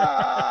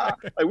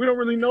 like, we don't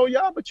really know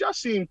y'all, but y'all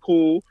seem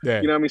cool.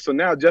 Yeah. You know what I mean? So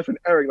now Jeff and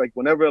Eric, like,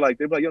 whenever, like,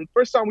 they're like, yo, the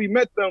first time we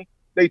met them,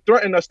 they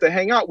threatened us to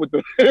hang out with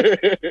them.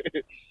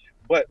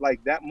 But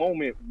like, that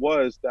moment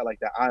was that, like,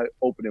 that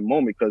eye-opening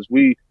moment, because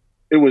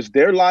it was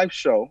their live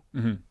show.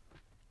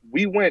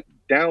 We went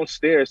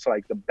downstairs to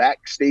like the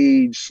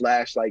backstage /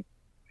 like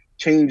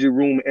changing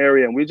room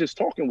area, and we're just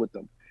talking with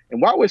them.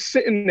 And while we're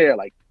sitting there,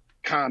 like,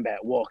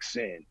 Combat walks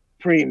in,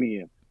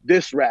 Premium,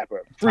 this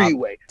rapper,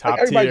 Freeway, top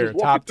like, everybody tier, just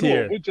walking top through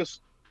tier. it.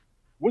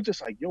 We're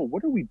just like, yo,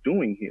 what are we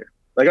doing here?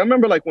 Like, I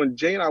remember like when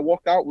Jay and I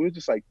walked out, we were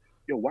just like,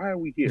 yo, why are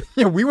we here?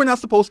 Yeah, we were not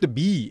supposed to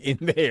be in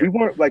there.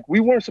 We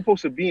weren't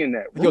supposed to be in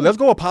that room. Yo, let's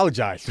go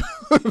apologize.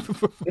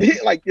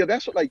 Like, yeah,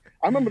 that's what, like,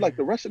 I remember like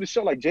the rest of the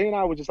show, like Jay and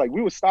I were just like,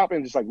 we would stop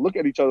and just like look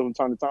at each other from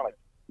time to time, like,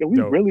 yo,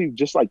 we really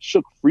just like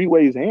shook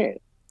Freeway's hand.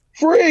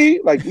 Free,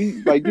 like,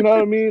 we, like, you know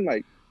what I mean?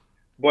 Like,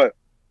 but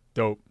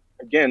dope.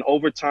 Again,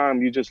 over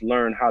time, you just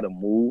learn how to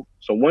move.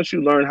 So once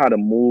you learn how to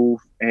move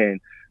and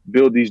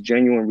build these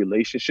genuine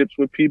relationships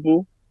with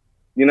people,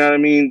 you know what I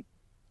mean?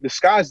 The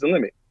sky's the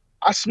limit.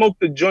 I smoked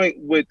the joint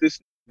with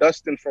this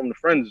Dustin from the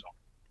Friend Zone.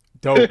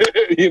 Dope.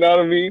 You know what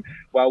I mean?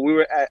 While we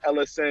were at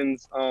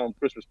LSN's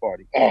Christmas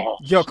party. Oh.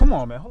 Yo, come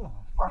on, man. Hold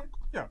on.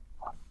 Yeah.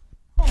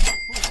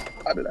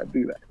 Why did I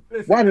do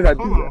that? Why did I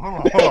do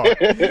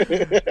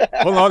that?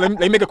 Hold on. Let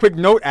me make a quick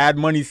note. Add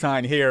money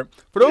sign here.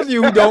 For those of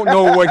you who don't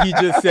know what he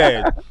just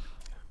said,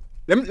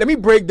 let me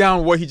break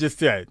down what he just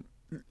said.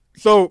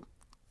 So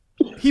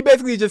he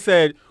basically just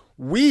said,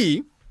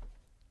 we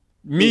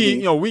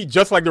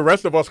just like the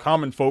rest of us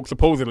common folks,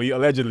 supposedly,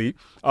 allegedly,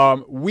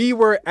 we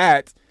were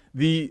at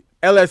the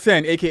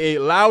LSN, aka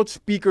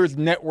Loudspeakers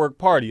Network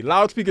party.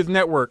 Loudspeakers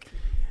Network.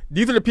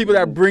 These are the people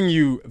that bring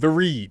you The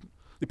Read.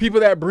 The people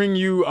that bring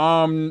you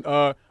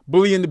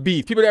Bully and the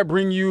Beast. People that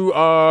bring you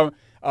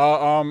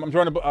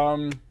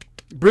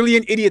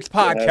Brilliant Idiots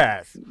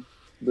podcast.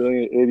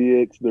 Brilliant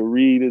Idiots. The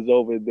Read is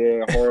over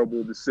there.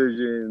 Horrible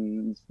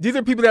Decisions. These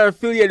are people that are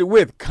affiliated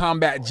with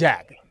Combat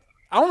Jack.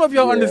 I don't know if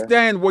y'all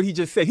understand what he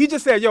just said. He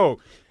just said, yo,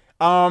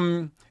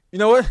 you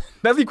know what?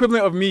 That's the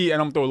equivalent of me,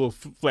 and I'm throwing a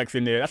little flex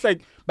in there. That's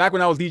like back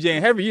when I was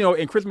DJing heavy, you know,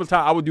 in Christmas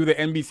time, I would do the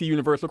NBC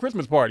Universal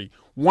Christmas party.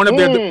 One of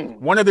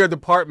their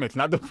departments,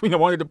 not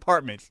one of the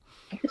departments.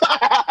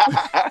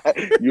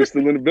 You were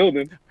still in the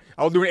building.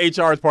 I was doing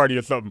HR's party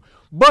or something.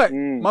 But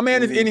my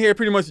man is in here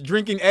pretty much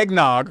drinking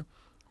eggnog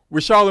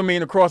with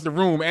Charlemagne across the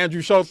room,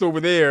 Andrew Schultz over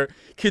there,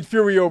 Kid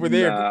Fury over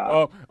there.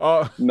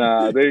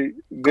 Nah, they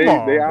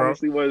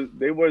honestly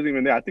wasn't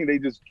even there. I think they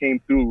just came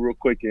through real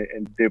quick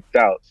and dipped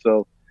out.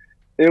 So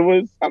it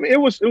was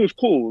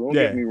cool. Don't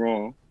get me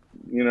wrong.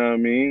 You know what I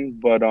mean?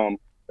 But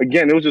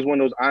again, it was just one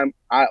of those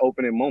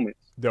eye-opening moments.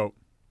 Dope.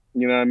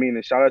 You know what I mean?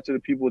 And shout out to the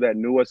people that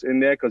knew us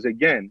in there, because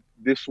again,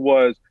 this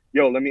was,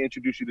 yo, let me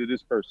introduce you to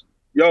this person.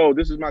 Yo,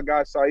 this is my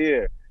guy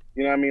Sayer.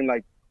 You know what I mean?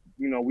 Like,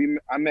 you know,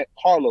 I met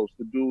Carlos,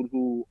 the dude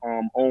who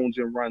owns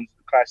and runs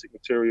the Classic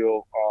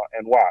Material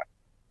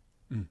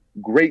NY.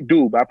 Great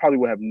dude, but I probably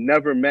would have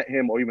never met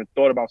him or even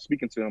thought about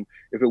speaking to him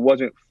if it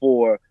wasn't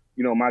for,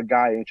 you know, my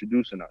guy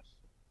introducing us.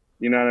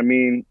 You know what I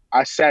mean?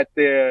 I sat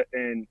there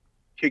and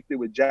kicked it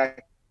with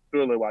Jack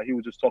Thriller while he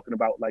was just talking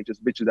about like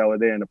just bitches that were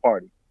there in the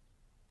party.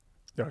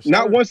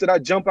 Not once did I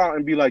jump out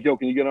and be like, yo,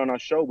 can you get on our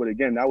show? But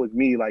again, that was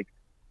me like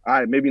all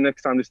right, maybe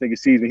next time this nigga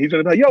sees me, he's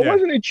gonna be like, yo, Yeah.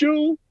 wasn't it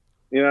you?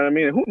 You know what I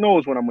mean? Who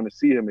knows when I'm gonna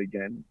see him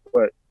again?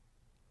 But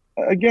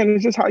again,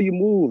 it's just how you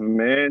move,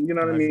 man. You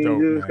know what I That's mean? dope,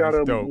 You just man. That's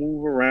gotta dope.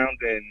 move around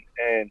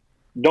and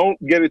don't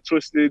get it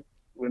twisted.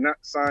 We're not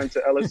signed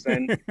to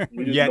LSN.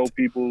 We just know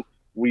people.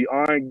 We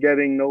aren't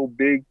getting no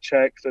big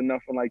checks or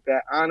nothing like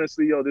that.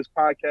 Honestly, yo, this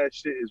podcast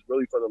shit is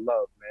really for the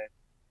love, man.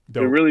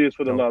 Dope. It really is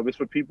for the love. It's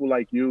for people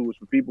like you. It's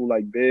for people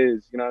like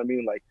Biz. You know what I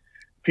mean? Like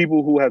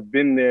people who have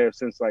been there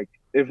since, like,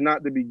 if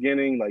not the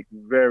beginning, like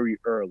very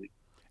early.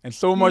 And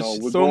so much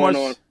for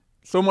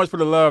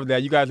the love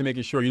that you guys are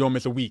making sure you don't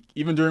miss a week,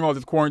 even during all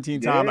this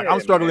quarantine time. Like I'm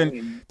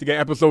struggling to get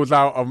episodes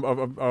out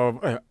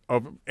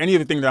of any of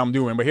the things that I'm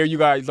doing, but here you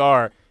guys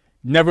are.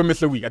 Never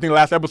miss a week. I think the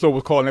last episode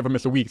was called "Never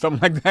Miss a Week," something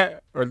like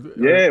that.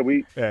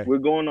 We're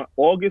going on.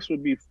 August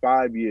would be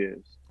 5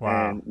 years,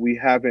 and we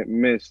haven't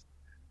missed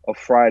a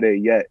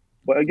Friday yet.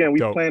 But again, we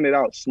planned it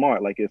out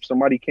smart. Like if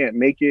somebody can't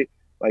make it,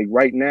 like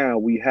right now,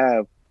 we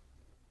have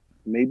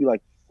maybe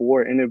like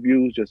 4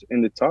 interviews just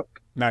in the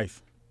tuck.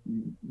 Nice.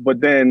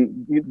 But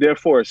then they're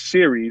for a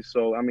series,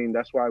 so I mean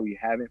that's why we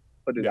haven't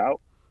put it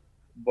out.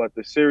 But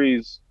the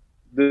series,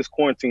 this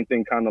quarantine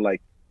thing, kind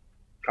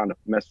of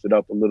messed it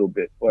up a little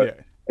bit.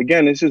 But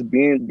again, it's just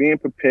being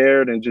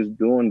prepared and just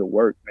doing the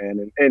work,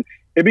 man. And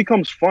it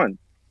becomes fun.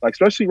 Like,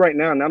 especially right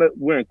now that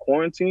we're in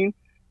quarantine,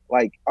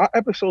 like our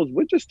episodes,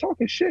 we're just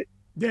talking shit.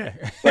 Yeah.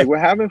 Like we're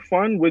having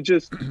fun. We're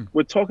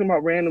talking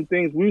about random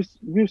things.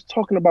 We was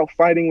talking about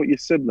fighting with your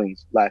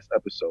siblings last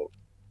episode.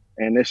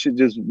 And that shit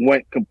just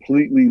went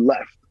completely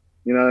left.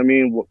 You know what I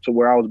mean? To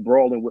where I was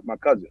brawling with my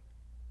cousin.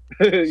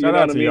 You know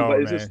what I mean?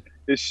 But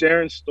it's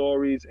sharing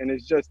stories, and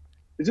it's just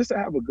to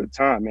have a good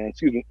time, man.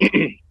 Excuse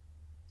me.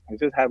 It's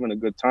just having a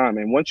good time.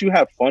 And once you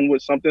have fun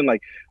with something,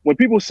 like when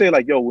people say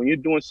like, yo, when you're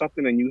doing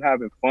something and you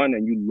having fun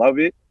and you love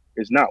it,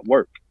 it's not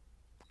work.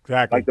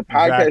 Exactly. Like the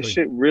podcast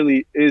shit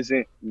really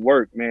isn't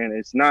work, man.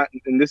 It's not,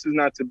 and this is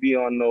not to be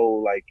on no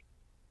like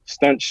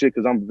stunt shit,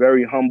 because I'm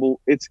very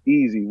humble. It's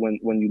easy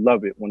when you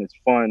love it, when it's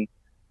fun.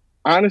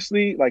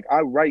 Honestly, like I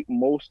write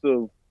most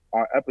of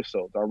our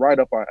episodes. I write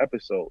up our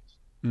episodes.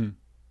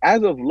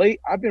 As of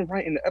late, I've been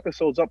writing the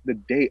episodes up the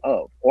day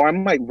of, or I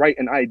might write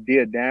an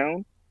idea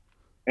down.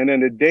 And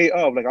then the day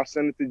of, like, I'll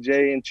send it to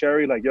Jay and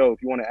Cherry, like, yo,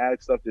 if you want to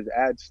add stuff, just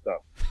add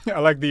stuff. I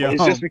like the...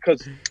 It's just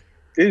because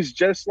it's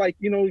just like,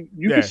 you know,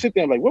 you can sit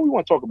there and like, what do we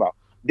want to talk about?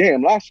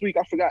 Damn, last week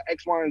I forgot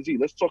X, Y, and Z.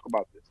 Let's talk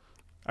about this.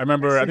 I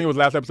remember, I think it was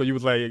last episode, you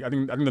was like, I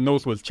think the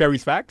notes was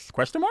Cherry's Facts, ?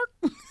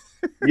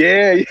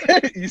 Yeah.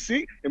 You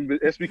see? And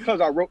it's because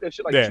I wrote that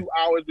shit like 2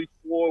 hours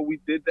before we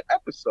did the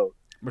episode.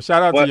 But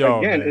shout out to y'all,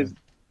 again, man.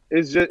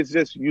 It's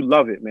just, you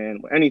love it, man.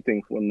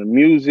 Anything, from the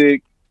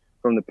music,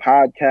 from the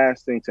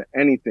podcasting to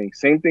anything.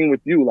 Same thing with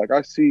you. Like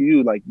I see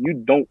you, like you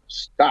don't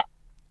stop.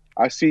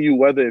 I see you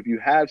whether if you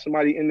have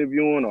somebody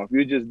interviewing or if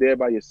you're just there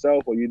by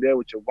yourself or you're there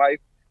with your wife,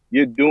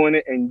 you're doing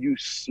it and you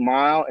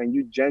smile and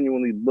you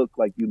genuinely look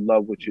like you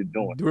love what you're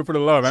doing. Do it for the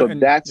love. So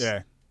that's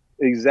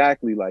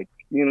exactly, like,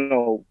 you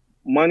know,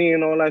 money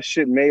and all that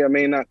shit may or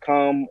may not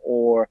come,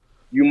 or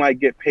you might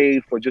get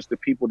paid for just the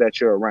people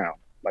that you're around.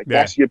 Like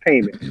that's your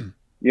payment.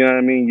 You know what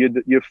I mean?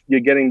 You're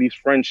getting these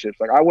friendships.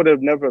 Like I would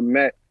have never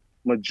met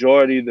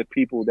majority of the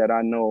people that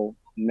I know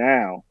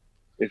now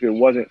if it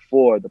wasn't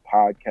for the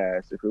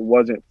podcast, if it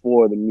wasn't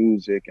for the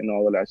music and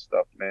all of that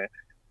stuff, man.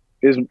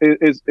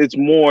 It's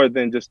more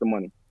than just the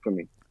money for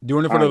me.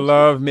 Doing it for the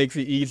love makes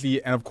it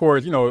easy, and of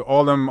course, you know,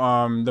 all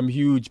them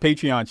huge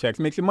Patreon checks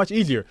makes it much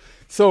easier.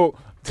 So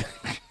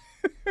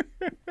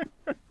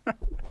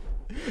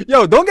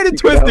yo, don't get it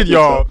twisted,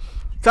 y'all.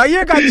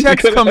 Zaire got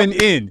checks coming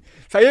in.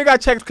 Zaire got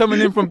checks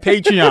coming in from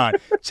Patreon.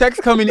 Checks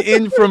coming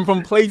in from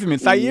placements.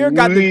 Zaire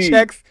got the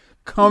checks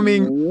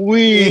coming in.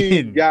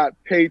 We got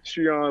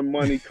Patreon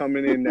money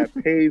coming in that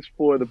pays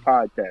for the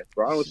podcast,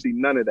 bro. I don't see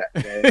none of that,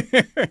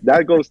 man.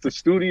 That goes to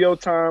studio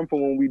time for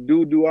when we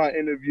do our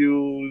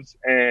interviews,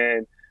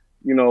 and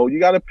you know, you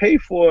got to pay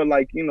for,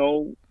 like, you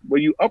know, where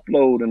you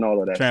upload and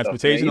all of that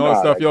transportation, stuff, all the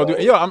stuff y'all do.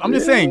 Yo, I'm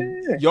just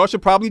saying, y'all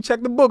should probably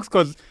check the books,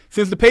 because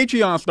since the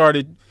Patreon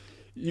started,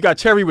 you got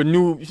Cherry with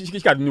she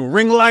got a new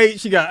ring light.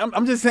 She got,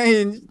 I'm just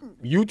saying,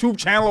 YouTube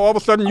channel, all of a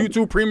sudden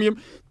YouTube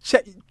Premium.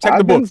 Check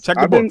the books. Check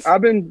the books.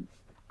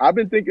 I've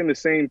been thinking the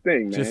same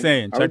thing, man. Just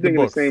saying, I've been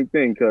thinking the same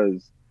thing,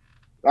 because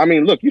I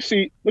mean, look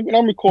when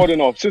I'm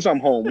recording off, since I'm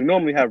home, we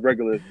normally have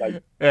regular,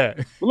 like,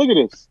 but look at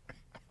this.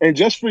 And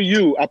just for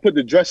you, I put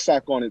the dress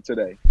sock on it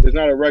today. It's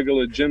not a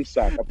regular gym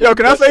sock. Yo,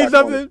 can I say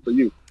something? For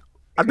you.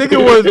 I think it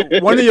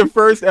was one of your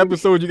first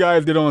episodes you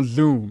guys did on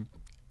Zoom.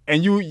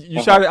 And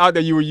you shouted out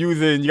that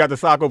you got the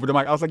sock over the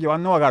mic. I was like, yo, I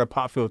know I got a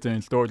pop filter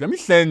in storage. Let me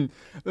send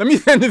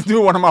this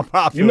dude one of my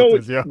pop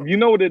filters, yo. You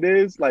know what it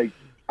is? Like,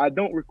 I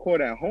don't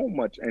record at home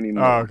much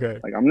anymore. Oh, okay.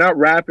 Like, I'm not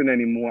rapping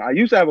anymore. I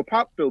used to have a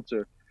pop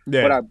filter,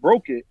 but I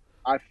broke it.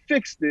 I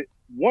fixed it.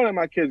 One of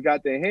my kids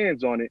got their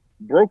hands on it,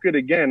 broke it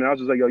again. And I was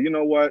just like, yo, you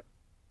know what?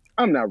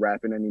 I'm not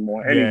rapping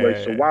anymore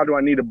anyway. So why do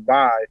I need to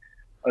buy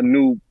a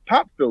new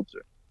pop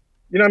filter?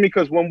 You know what I mean?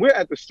 Because when we're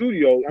at the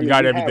studio, you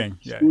got everything.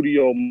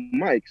 Studio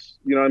mics.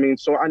 You know what I mean?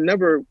 So I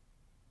never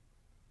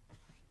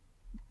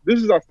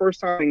this is our first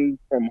time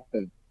from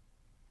home.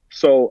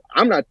 So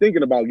I'm not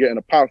thinking about getting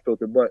a pop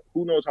filter, but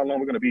who knows how long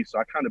we're gonna be. So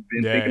I kind of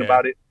been thinking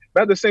about it.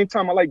 But at the same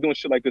time, I like doing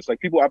shit like this. Like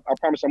people, I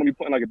promise I'm gonna be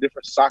putting like a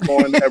different sock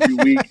on every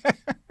week.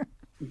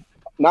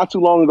 Not too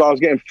long ago, I was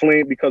getting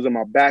flamed because of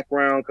my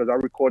background, because I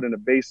record in the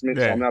basement,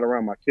 so I'm not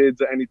around my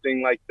kids or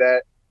anything like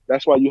that.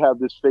 That's why you have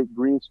this fake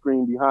green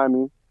screen behind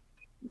me.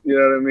 You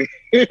know what I mean?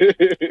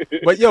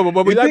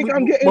 But we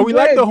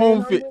like the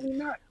home fit.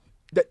 Really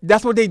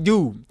that's what they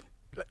do.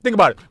 Think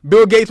about it.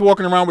 Bill Gates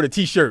walking around with a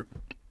T-shirt,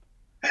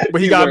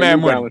 but he got mad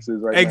money.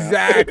 Right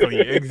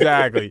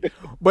exactly.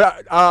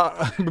 But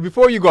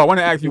before you go, I want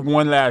to ask you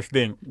one last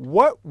thing.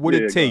 What would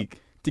it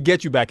take to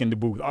get you back in the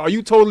booth? Are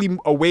you totally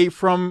away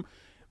from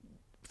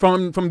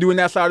doing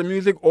that side of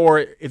music, or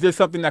is there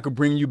something that could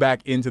bring you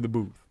back into the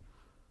booth?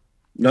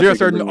 Is there a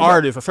certain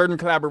artist, a certain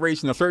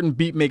collaboration, a certain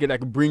beat maker that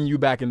could bring you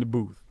back in the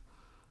booth?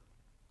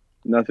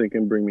 Nothing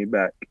can bring me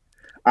back.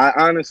 I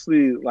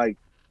honestly,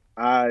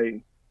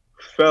 I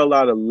fell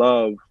out of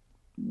love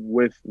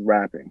with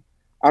rapping.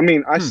 I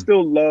mean, I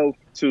still love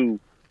to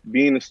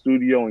be in the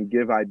studio and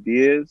give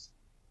ideas.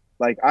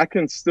 Like I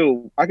can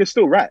still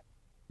rap.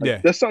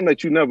 That's something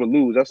that you never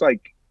lose. That's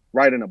like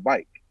riding a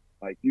bike.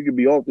 Like you could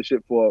be off the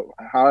shit for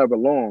however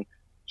long.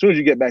 As soon as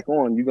you get back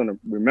on, you're gonna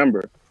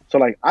remember. So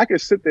like I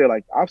could sit there,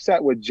 like I've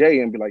sat with Jay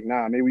and be like,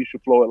 nah, maybe you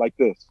should flow it like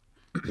this.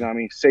 You know what I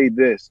mean? Say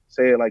this,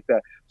 say it like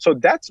that. So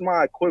that's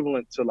my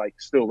equivalent to like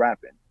still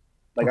rapping.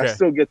 Like I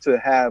still get to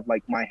have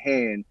like my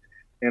hand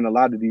in a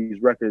lot of these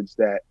records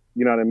that,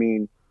 you know what I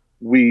mean,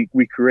 we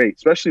create,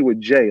 especially with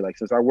Jay. Like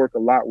since I work a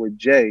lot with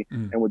Jay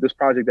and with this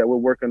project that we're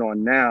working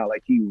on now,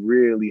 like he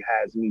really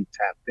has me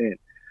tapped in.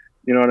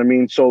 You know what I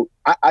mean? So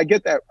I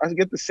get that. I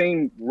get the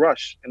same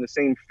rush and the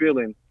same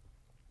feeling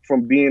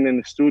from being in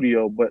the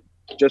studio, but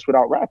just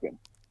without rapping.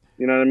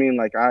 You know what I mean?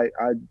 Like I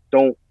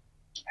don't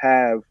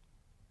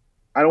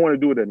want to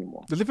do it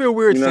anymore. Does it feel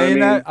weird saying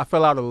that? I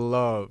fell out of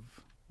love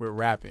with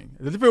rapping.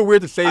 Does it feel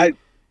weird to say?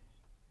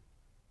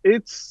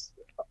 It's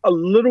a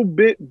little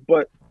bit,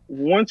 but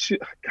once you,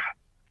 God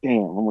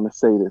damn, I'm going to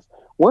say this.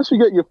 Once you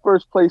get your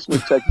first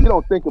placement check, you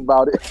don't think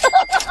about it.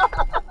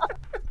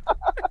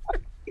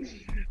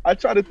 I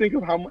try to think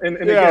of how, and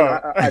again,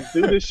 I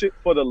do this shit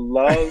for the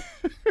love,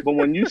 but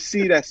when you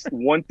see that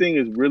one thing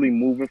is really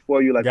moving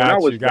for you, like when I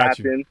was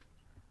rapping,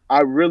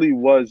 I really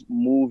was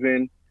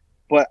moving,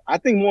 but I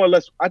think more or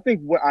less, I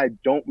think what I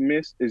don't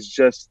miss is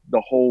just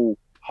the whole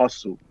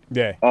hustle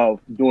of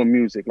doing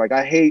music. Like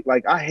I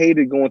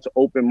hated going to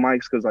open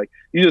mics because like,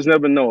 you just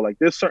never know. Like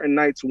there's certain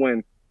nights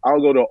when I'll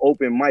go to an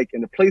open mic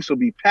and the place will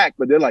be packed,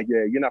 but they're like,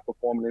 yeah, you're not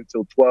performing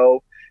until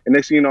 12. And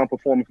next thing you know, I'm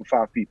performing for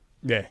 5 people.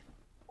 Yeah.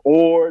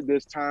 Or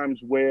there's times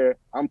where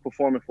I'm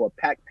performing for a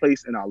packed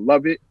place and I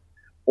love it.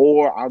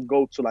 Or I'll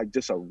go to like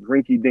just a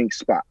rinky-dink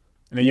spot.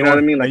 And you know what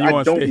I mean? Like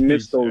I don't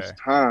miss those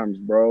times,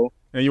 bro.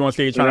 And you on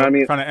stage trying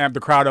to amp the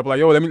crowd up like,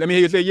 yo, let me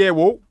hear you say, yeah,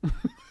 whoa.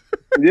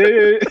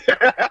 Yeah.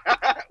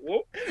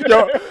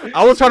 Yo,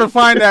 I was trying to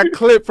find that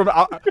clip from,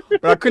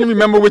 but I couldn't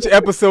remember which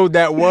episode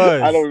that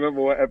was. I don't remember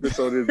what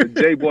episode it is, but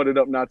Jay brought it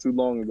up not too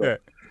long ago. Yeah.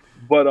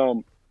 But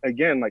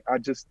again, like I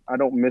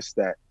don't miss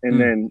that. And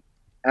then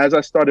as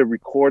I started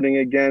recording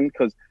again,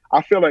 because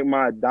I feel like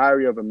my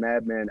Diary of a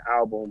Madman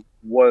album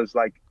was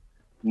like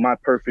my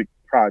perfect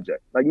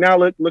project. Like now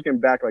looking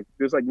back, like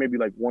there's like maybe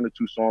like 1 or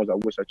 2 songs I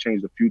wish I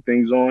changed a few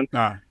things on.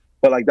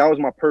 But like that was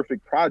my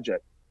perfect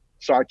project.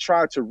 So I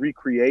tried to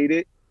recreate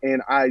it,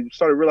 and I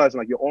started realizing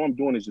like, yo, all I'm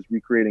doing is just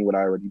recreating what I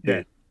already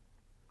did.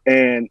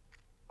 And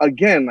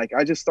again, like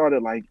I just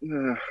started like,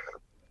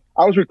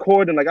 I was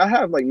recording, like I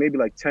have like maybe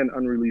like 10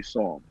 unreleased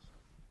songs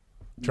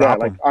that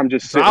like I'm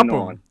just sitting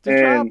on.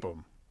 And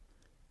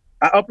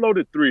I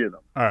uploaded 3 of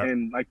them.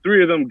 And like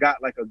 3 of them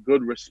got like a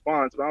good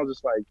response, but I was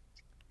just like,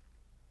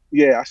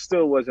 yeah, I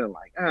still wasn't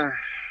like, I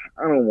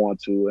don't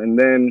want to. And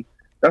then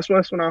that's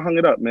when I hung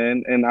it up,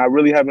 man. And I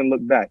really haven't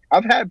looked back.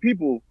 I've had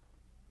people,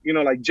 you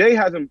know, like Jay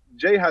hasn't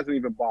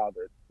even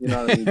bothered. You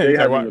know what I mean? Jay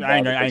hasn't even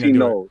bothered. He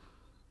knows.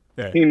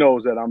 Yeah. He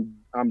knows that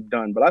I'm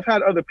done. But I've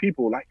had other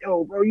people like,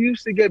 yo, bro, you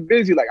used to get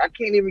busy. Like I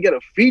can't even get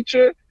a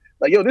feature.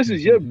 Like, yo, this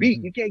is your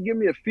beat. You can't give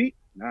me a feat.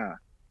 Nah.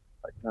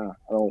 Like, nah,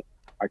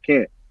 I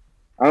can't.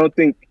 I don't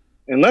think,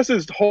 unless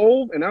it's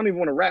Hov, and I don't even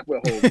want to rap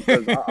with Hov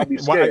because I'll be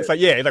scared. It's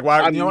like, yeah, like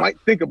why? I might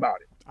think about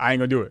it. I ain't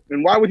gonna do it.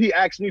 And why would he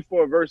ask me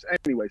for a verse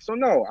anyway? So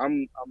no,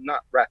 I'm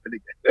not rapping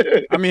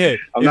again. I mean, hey,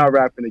 I'm not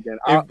rapping again.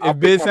 If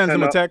Biz sends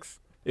him a text,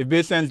 if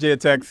Biz sends Jay a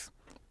text,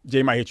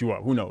 Jay might hit you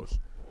up. Who knows?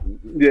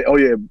 Yeah. Oh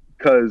yeah,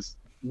 because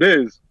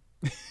Biz.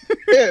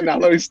 Yeah. Now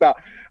let me stop.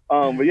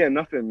 But yeah,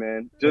 nothing,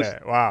 man.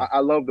 Just wow. I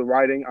love the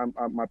writing.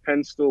 My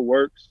pen still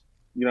works.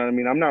 You know what I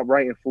mean? I'm not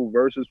writing full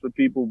verses for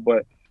people,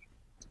 but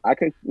I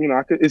can.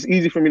 It's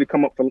easy for me to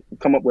come up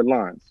with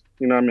lines.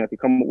 You know what I mean? I could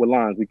come up with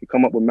lines. We could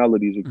come up with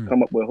melodies. We could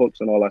come up with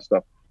hooks and all that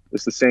stuff.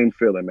 It's the same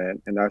feeling, man.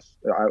 And I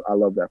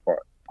love that part.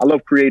 I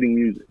love creating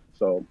music.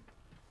 So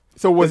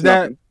was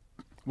that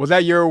Was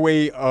that your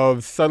way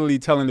of subtly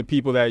telling the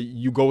people that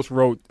you ghost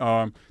wrote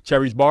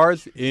Cherry's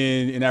bars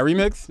in that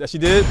remix that she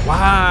did?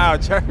 Wow,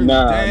 Cherry.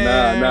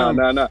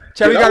 Nah.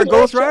 Cherry got a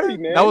ghost writer?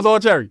 That was all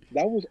Cherry.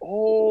 That was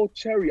all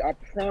Cherry. I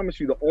promise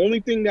you. The only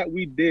thing that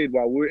we did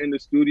while we were in the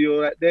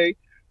studio that day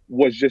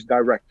was just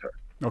direct her.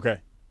 Okay.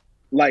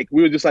 Like,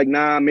 we were just like,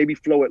 nah, maybe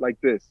flow it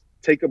like this.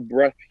 Take a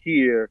breath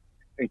here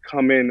and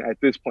come in at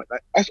this point.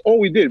 Like, that's all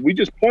we did. We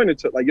just pointed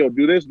to, like, yo,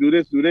 do this, do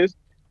this, do this.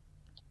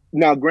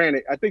 Now,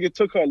 granted, I think it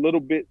took her a little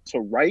bit to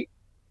write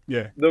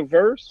the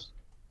verse,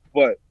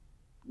 but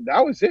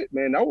that was it,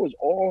 man. That was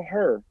all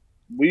her.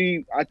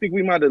 I think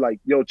we might have, like,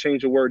 yo,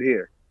 change a word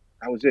here.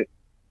 That was it.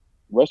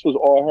 The rest was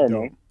all her,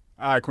 man.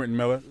 All right, Quentin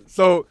Miller.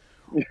 So...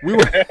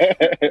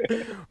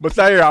 But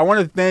Sayer, I want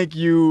to thank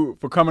you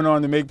for coming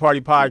on the Make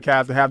Party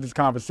podcast to have this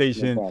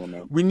conversation. No problem,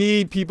 man. We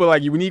need people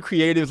like you. We need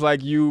creatives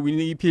like you. We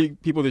need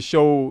people to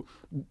show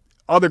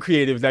other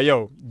creatives that,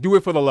 yo, do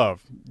it for the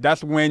love.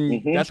 That's when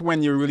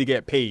you really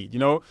get paid,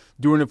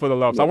 doing it for the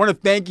love. So I want to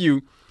thank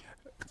you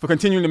for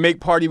continuing to make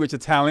party with your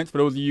talents. For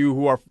those of you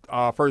who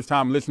are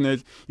first-time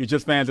listeners, you're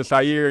just fans of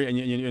Sayer, and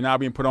you're now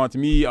being put on to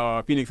me,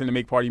 Phoenix and the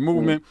Make Party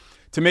movement.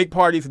 To make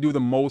parties, to do the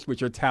most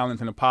with your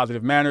talents in a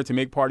positive manner, to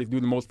make parties, do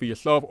the most for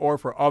yourself or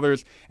for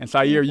others. And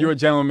Sayer, you're a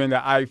gentleman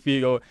that I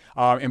feel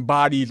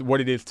embodies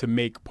what it is to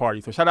make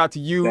parties. So shout out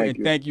to you,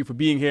 thank you for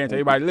being here, and to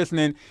everybody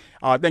listening.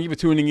 Thank you for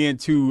tuning in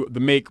to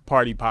the Make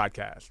Party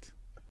podcast.